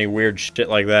ground or any weird shit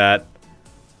like that.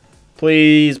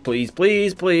 Please, please,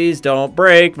 please, please don't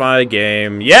break my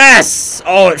game. Yes!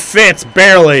 Oh, it fits,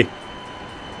 barely.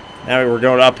 Now we're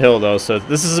going uphill though, so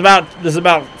this is about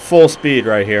full speed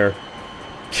right here.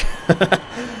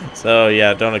 So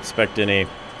yeah, don't expect any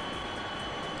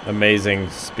amazing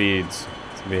speeds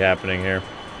to be happening here.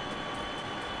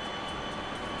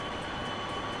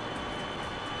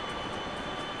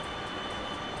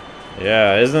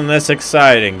 Yeah, isn't this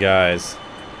exciting, guys?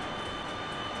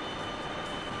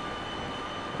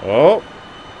 Oh.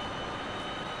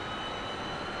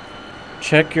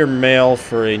 Check your mail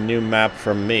for a new map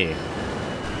from me.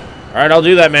 Alright, I'll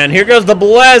do that, man. Here goes the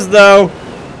Belez, though.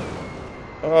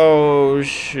 Oh,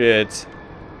 shit.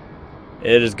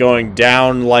 It is going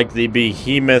down like the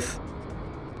behemoth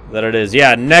that it is.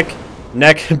 Yeah,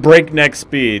 breakneck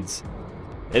speeds.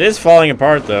 It is falling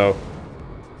apart, though.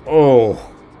 Oh.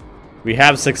 We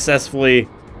have successfully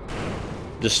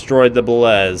destroyed the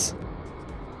Belez.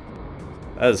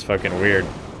 That is fucking weird.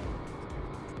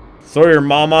 Throw your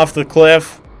mom off the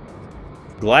cliff?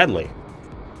 Gladly.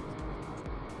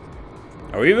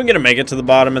 Are we even gonna make it to the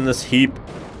bottom in this heap?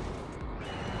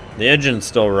 The engine's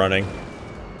still running.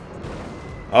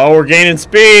 Oh, we're gaining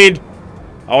speed!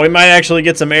 Oh, we might actually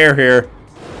get some air here.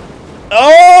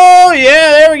 Oh, yeah,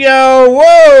 there we go!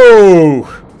 Whoa!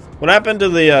 What happened to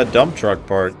the dump truck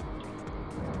part?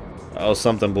 Oh,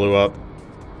 something blew up.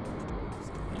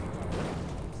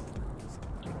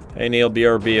 Hey, Neil,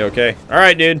 BRB, okay.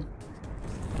 Alright, dude.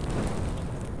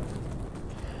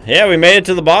 Yeah, we made it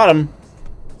to the bottom.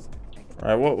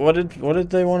 Alright, what did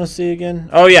they want to see again?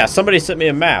 Oh, yeah, somebody sent me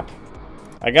a map.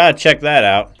 I gotta check that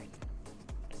out.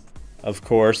 Of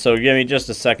course, so give me just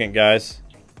a second, guys.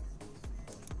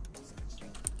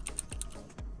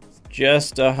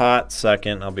 Just a hot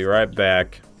second. I'll be right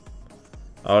back.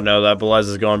 Oh no, that Belez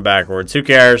is going backwards. Who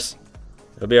cares?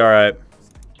 It'll be alright.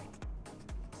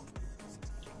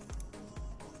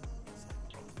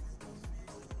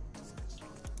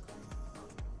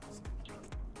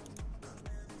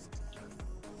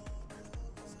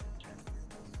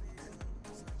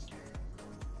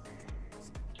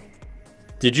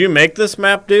 Did you make this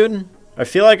map, dude? I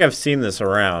feel like I've seen this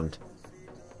around.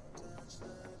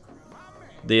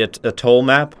 The atoll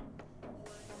map?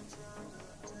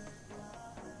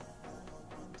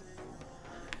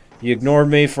 You ignored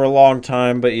me for a long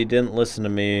time, but you didn't listen to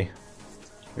me.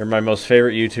 You're my most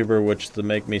favorite YouTuber, which to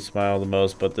make me smile the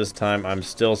most, but this time I'm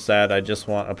still sad. I just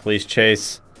want a police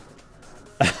chase.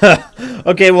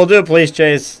 Okay, we'll do a police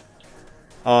chase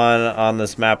on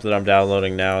this map that I'm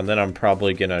downloading now, and then I'm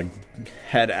probably gonna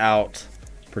head out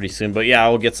pretty soon. But yeah,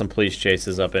 I'll get some police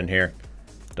chases up in here.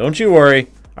 Don't you worry.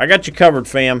 I got you covered,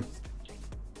 fam.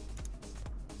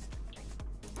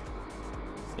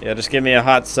 Yeah, just give me a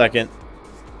hot second.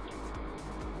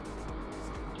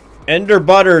 Ender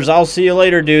Butters, I'll see you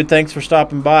later, dude. Thanks for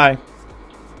stopping by.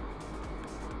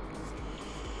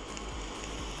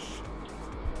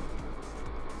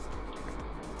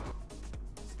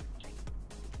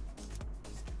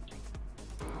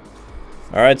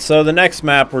 Alright, so the next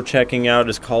map we're checking out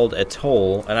is called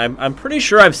Atoll, and I'm pretty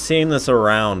sure I've seen this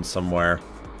around somewhere.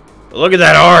 But look at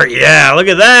that art! Yeah, look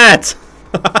at that!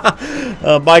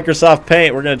 Microsoft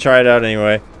Paint, we're gonna try it out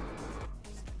anyway.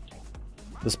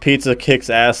 This pizza kicks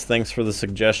ass, thanks for the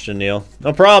suggestion, Neil.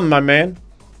 No problem, my man.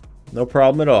 No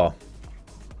problem at all.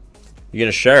 You're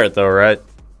gonna share it though, right?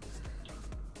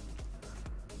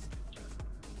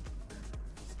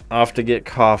 Off to get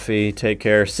coffee, take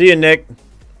care. See you, Nick!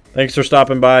 Thanks for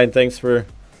stopping by, and thanks for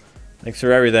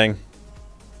everything.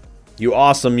 You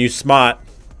awesome, you smart.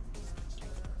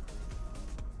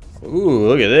 Ooh,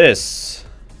 look at this.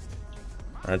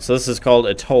 Alright, so this is called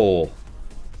Atoll.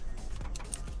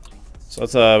 So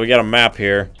let's we got a map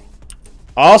here.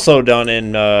 Also done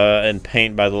in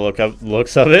paint by the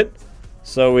looks of it.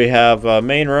 So we have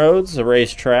main roads, the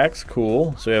racetracks,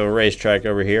 cool. So we have a racetrack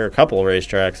over here, a couple of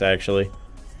racetracks actually.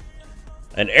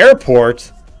 An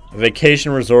airport. A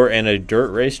vacation resort and a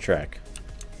dirt racetrack.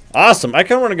 Awesome. I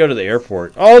kind of want to go to the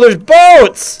airport. Oh, there's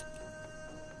boats!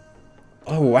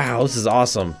 Oh, wow. This is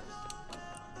awesome.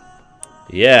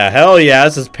 Yeah, hell yeah.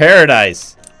 This is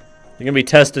paradise. You going to be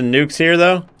testing nukes here,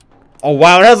 though? Oh,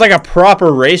 wow. It has like a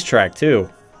proper racetrack, too.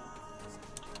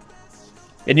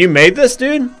 And you made this,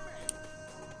 dude?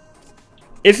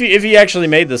 If you actually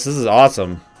made this, this is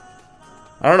awesome.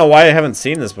 I don't know why I haven't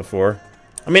seen this before.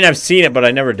 I mean, I've seen it, but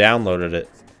I never downloaded it.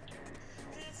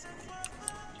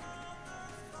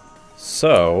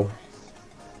 So,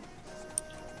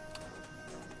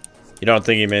 you don't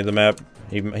think he made the map?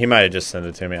 He might have just sent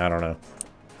it to me. I don't know.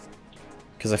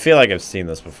 Because I feel like I've seen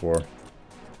this before. But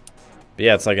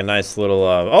yeah, it's like a nice little,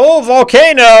 oh,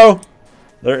 volcano!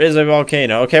 There is a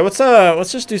volcano. Okay,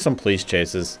 let's just do some police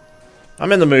chases.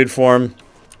 I'm in the mood for them.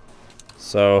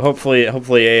 So hopefully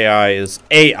AI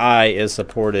is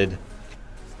supported.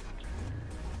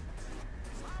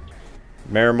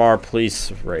 Miramar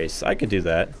police race. I could do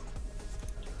that.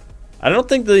 I don't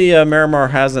think the Miramar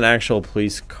has an actual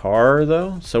police car,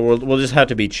 though. So we'll just have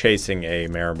to be chasing a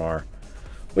Miramar.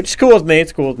 Which is cool with me.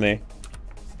 It's cool with me.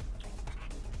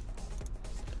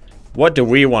 What do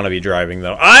we want to be driving,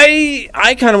 though?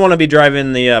 I kind of want to be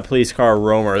driving the police car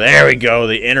Roamer. There we go.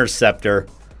 The Interceptor.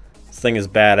 This thing is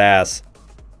badass.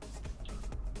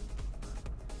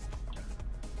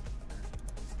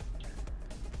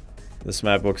 This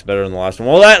map looks better than the last one.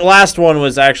 Well, that last one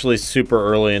was actually super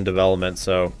early in development,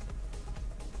 so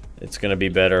it's going to be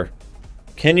better.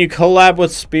 Can you collab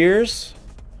with Spears?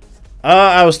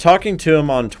 I was talking to him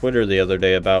on Twitter the other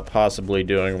day about possibly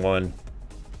doing one.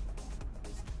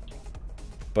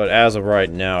 But as of right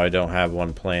now, I don't have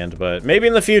one planned, but maybe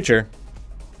in the future.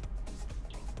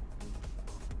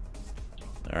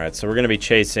 Alright, so we're going to be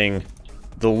chasing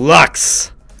the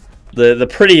Lux. The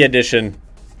pretty edition.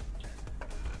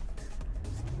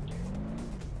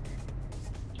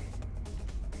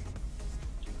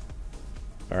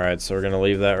 Alright, so we're going to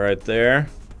leave that right there.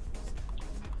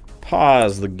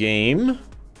 Pause the game.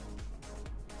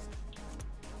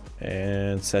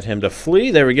 And set him to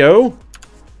flee. There we go.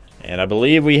 And I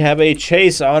believe we have a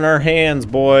chase on our hands,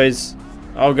 boys.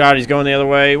 Oh god, he's going the other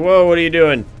way. Whoa, what are you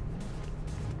doing?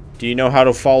 Do you know how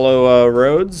to follow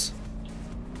roads?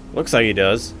 Looks like he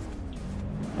does.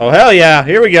 Oh, hell yeah.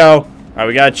 Here we go. Alright,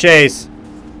 we got a chase.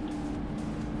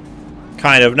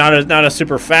 Kind of. Not a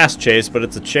super fast chase, but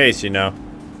it's a chase, you know.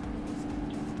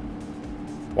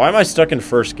 Why am I stuck in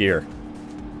first gear?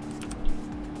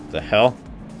 The hell?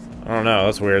 I don't know.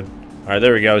 That's weird. Alright,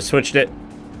 there we go. Switched it.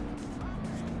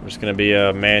 We're just going to be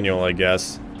a manual, I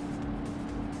guess.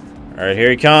 Alright, here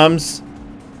he comes.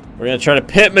 We're going to try to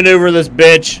pit maneuver this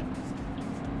bitch.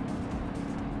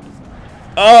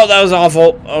 Oh, that was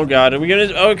awful. Oh, God. Are we going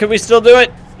to... Oh, can we still do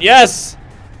it? Yes!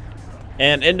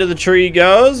 And into the tree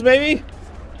goes, maybe?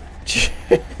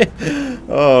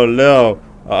 Oh, no.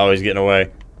 Oh, he's getting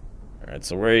away. Alright,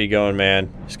 so where are you going,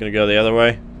 man? Just going to go the other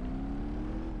way?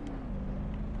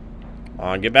 Come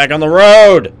on, get back on the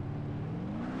road!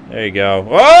 There you go.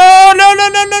 Oh, no, no,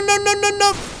 no, no, no, no, no,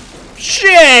 no!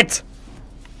 Shit!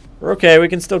 We're okay. We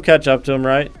can still catch up to him,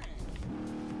 right?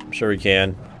 I'm sure we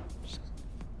can.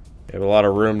 We have a lot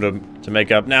of room to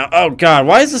make up now. Oh, God.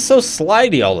 Why is this so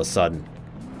slidey all of a sudden?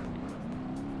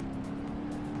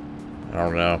 I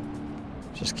don't know.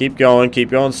 Just keep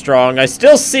going strong. I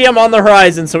still see him on the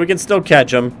horizon, so we can still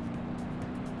catch him.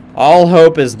 All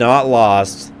hope is not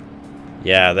lost.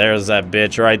 Yeah, there's that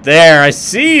bitch right there. I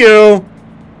see you!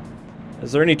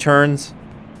 Is there any turns?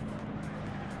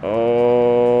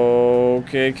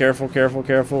 Okay, careful, careful,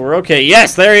 careful. We're okay.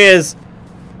 Yes, there he is.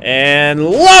 And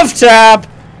love tap.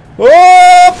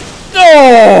 Oh!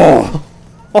 Oh!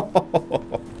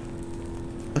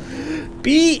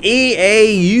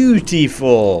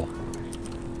 Beautiful.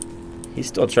 He's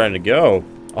still trying to go.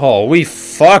 Oh, we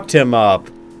fucked him up.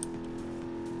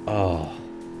 Oh,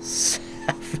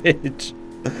 savage.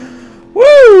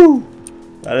 Woo!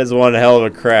 That is one hell of a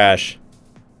crash.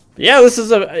 But yeah, this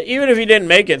is a... Even if you didn't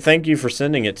make it, thank you for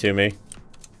sending it to me.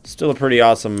 Still a pretty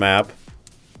awesome map.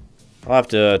 I'll have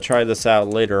to try this out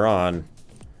later on.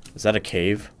 Is that a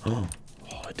cave? Oh,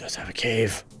 it does have a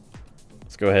cave.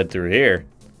 Let's go ahead through here.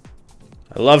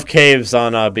 I love caves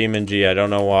on BeamNG. I don't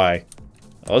know why.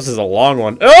 Oh, this is a long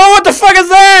one. Oh, what the fuck is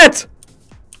that?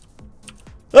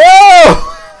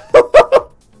 Oh!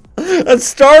 That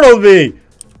startled me.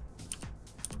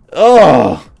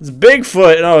 Oh, it's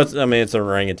Bigfoot. No, I mean, it's an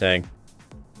orangutan.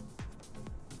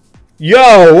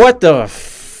 Yo, what the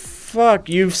fuck?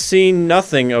 You've seen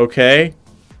nothing, okay?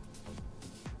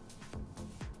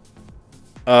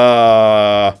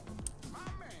 At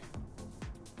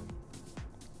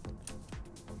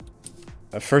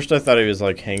first I thought he was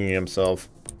like hanging himself.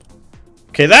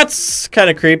 Okay, that's kind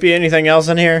of creepy. Anything else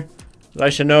in here that I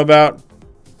should know about?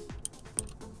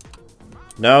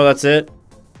 No, that's it.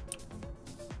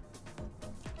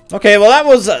 Okay, well that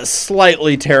was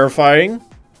slightly terrifying.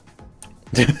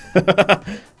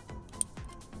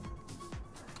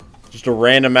 Just a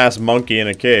random ass monkey in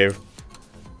a cave.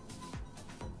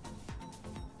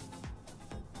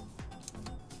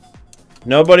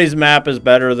 Nobody's map is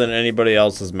better than anybody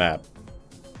else's map.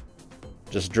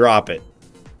 Just drop it.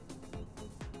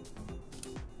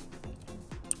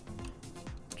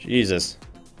 Jesus.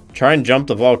 Try and jump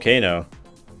the volcano.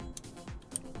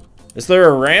 Is there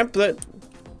a ramp that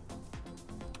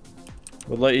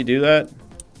would let you do that?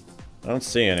 I don't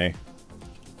see any.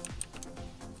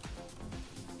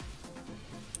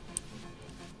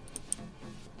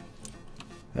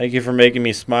 Thank you for making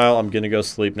me smile. I'm gonna go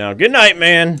sleep now. Good night,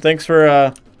 man. Thanks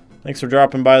for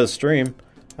dropping by the stream.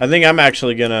 I think I'm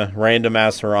actually gonna random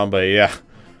ass Harambe. Yeah.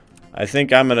 I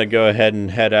think I'm gonna go ahead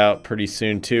and head out pretty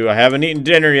soon too. I haven't eaten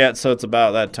dinner yet, so it's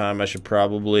about that time. I should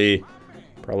probably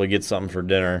get something for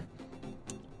dinner.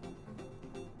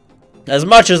 As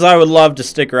much as I would love to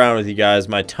stick around with you guys,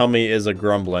 my tummy is a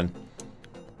grumbling.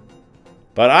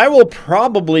 But I will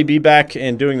probably be back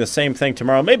and doing the same thing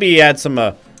tomorrow. Maybe add some,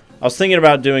 I was thinking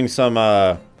about doing some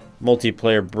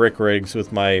multiplayer brick rigs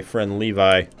with my friend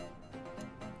Levi.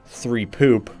 3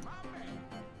 Poop.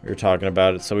 We were talking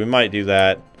about it, so we might do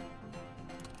that.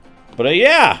 But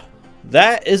yeah,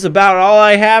 that is about all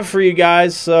I have for you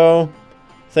guys. So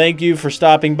thank you for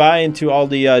stopping by, and to all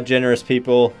the generous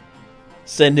people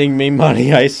sending me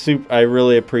money. I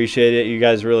really appreciate it. You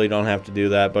guys really don't have to do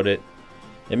that, but it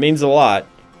means a lot.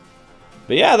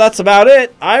 But yeah, that's about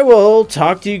it. I will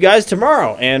talk to you guys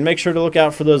tomorrow, and make sure to look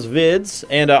out for those vids.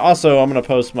 And also, I'm going to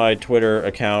post my Twitter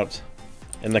account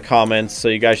in the comments, so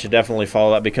you guys should definitely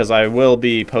follow that, because I will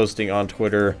be posting on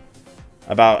Twitter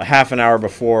about half an hour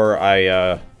before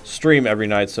I stream every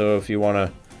night. So if you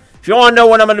want to know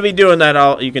when I'm going to be doing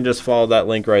that, you can just follow that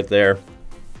link right there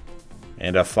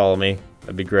and follow me.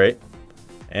 That'd be great.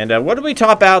 And what did we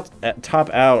top out at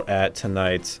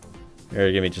tonight?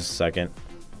 Here, give me just a second.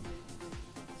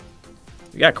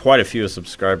 We got quite a few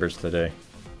subscribers today.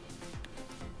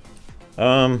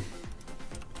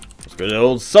 Let's go to the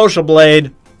old Social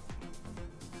Blade.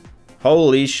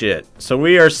 Holy shit. So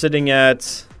we are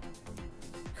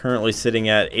currently sitting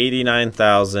at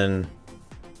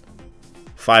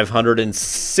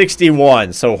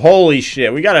 89,561. So holy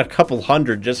shit. We got a couple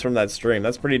hundred just from that stream.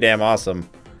 That's pretty damn awesome.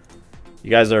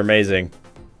 You guys are amazing.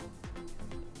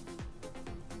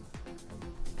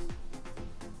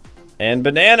 And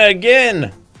Banana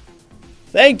again.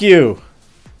 Thank you.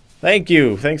 Thank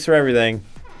you. Thanks for everything.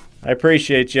 I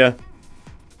appreciate you.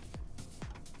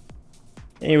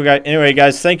 Anyway,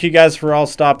 guys, thank you guys for all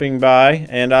stopping by.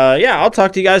 And, yeah, I'll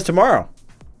talk to you guys tomorrow.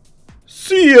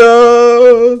 See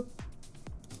ya!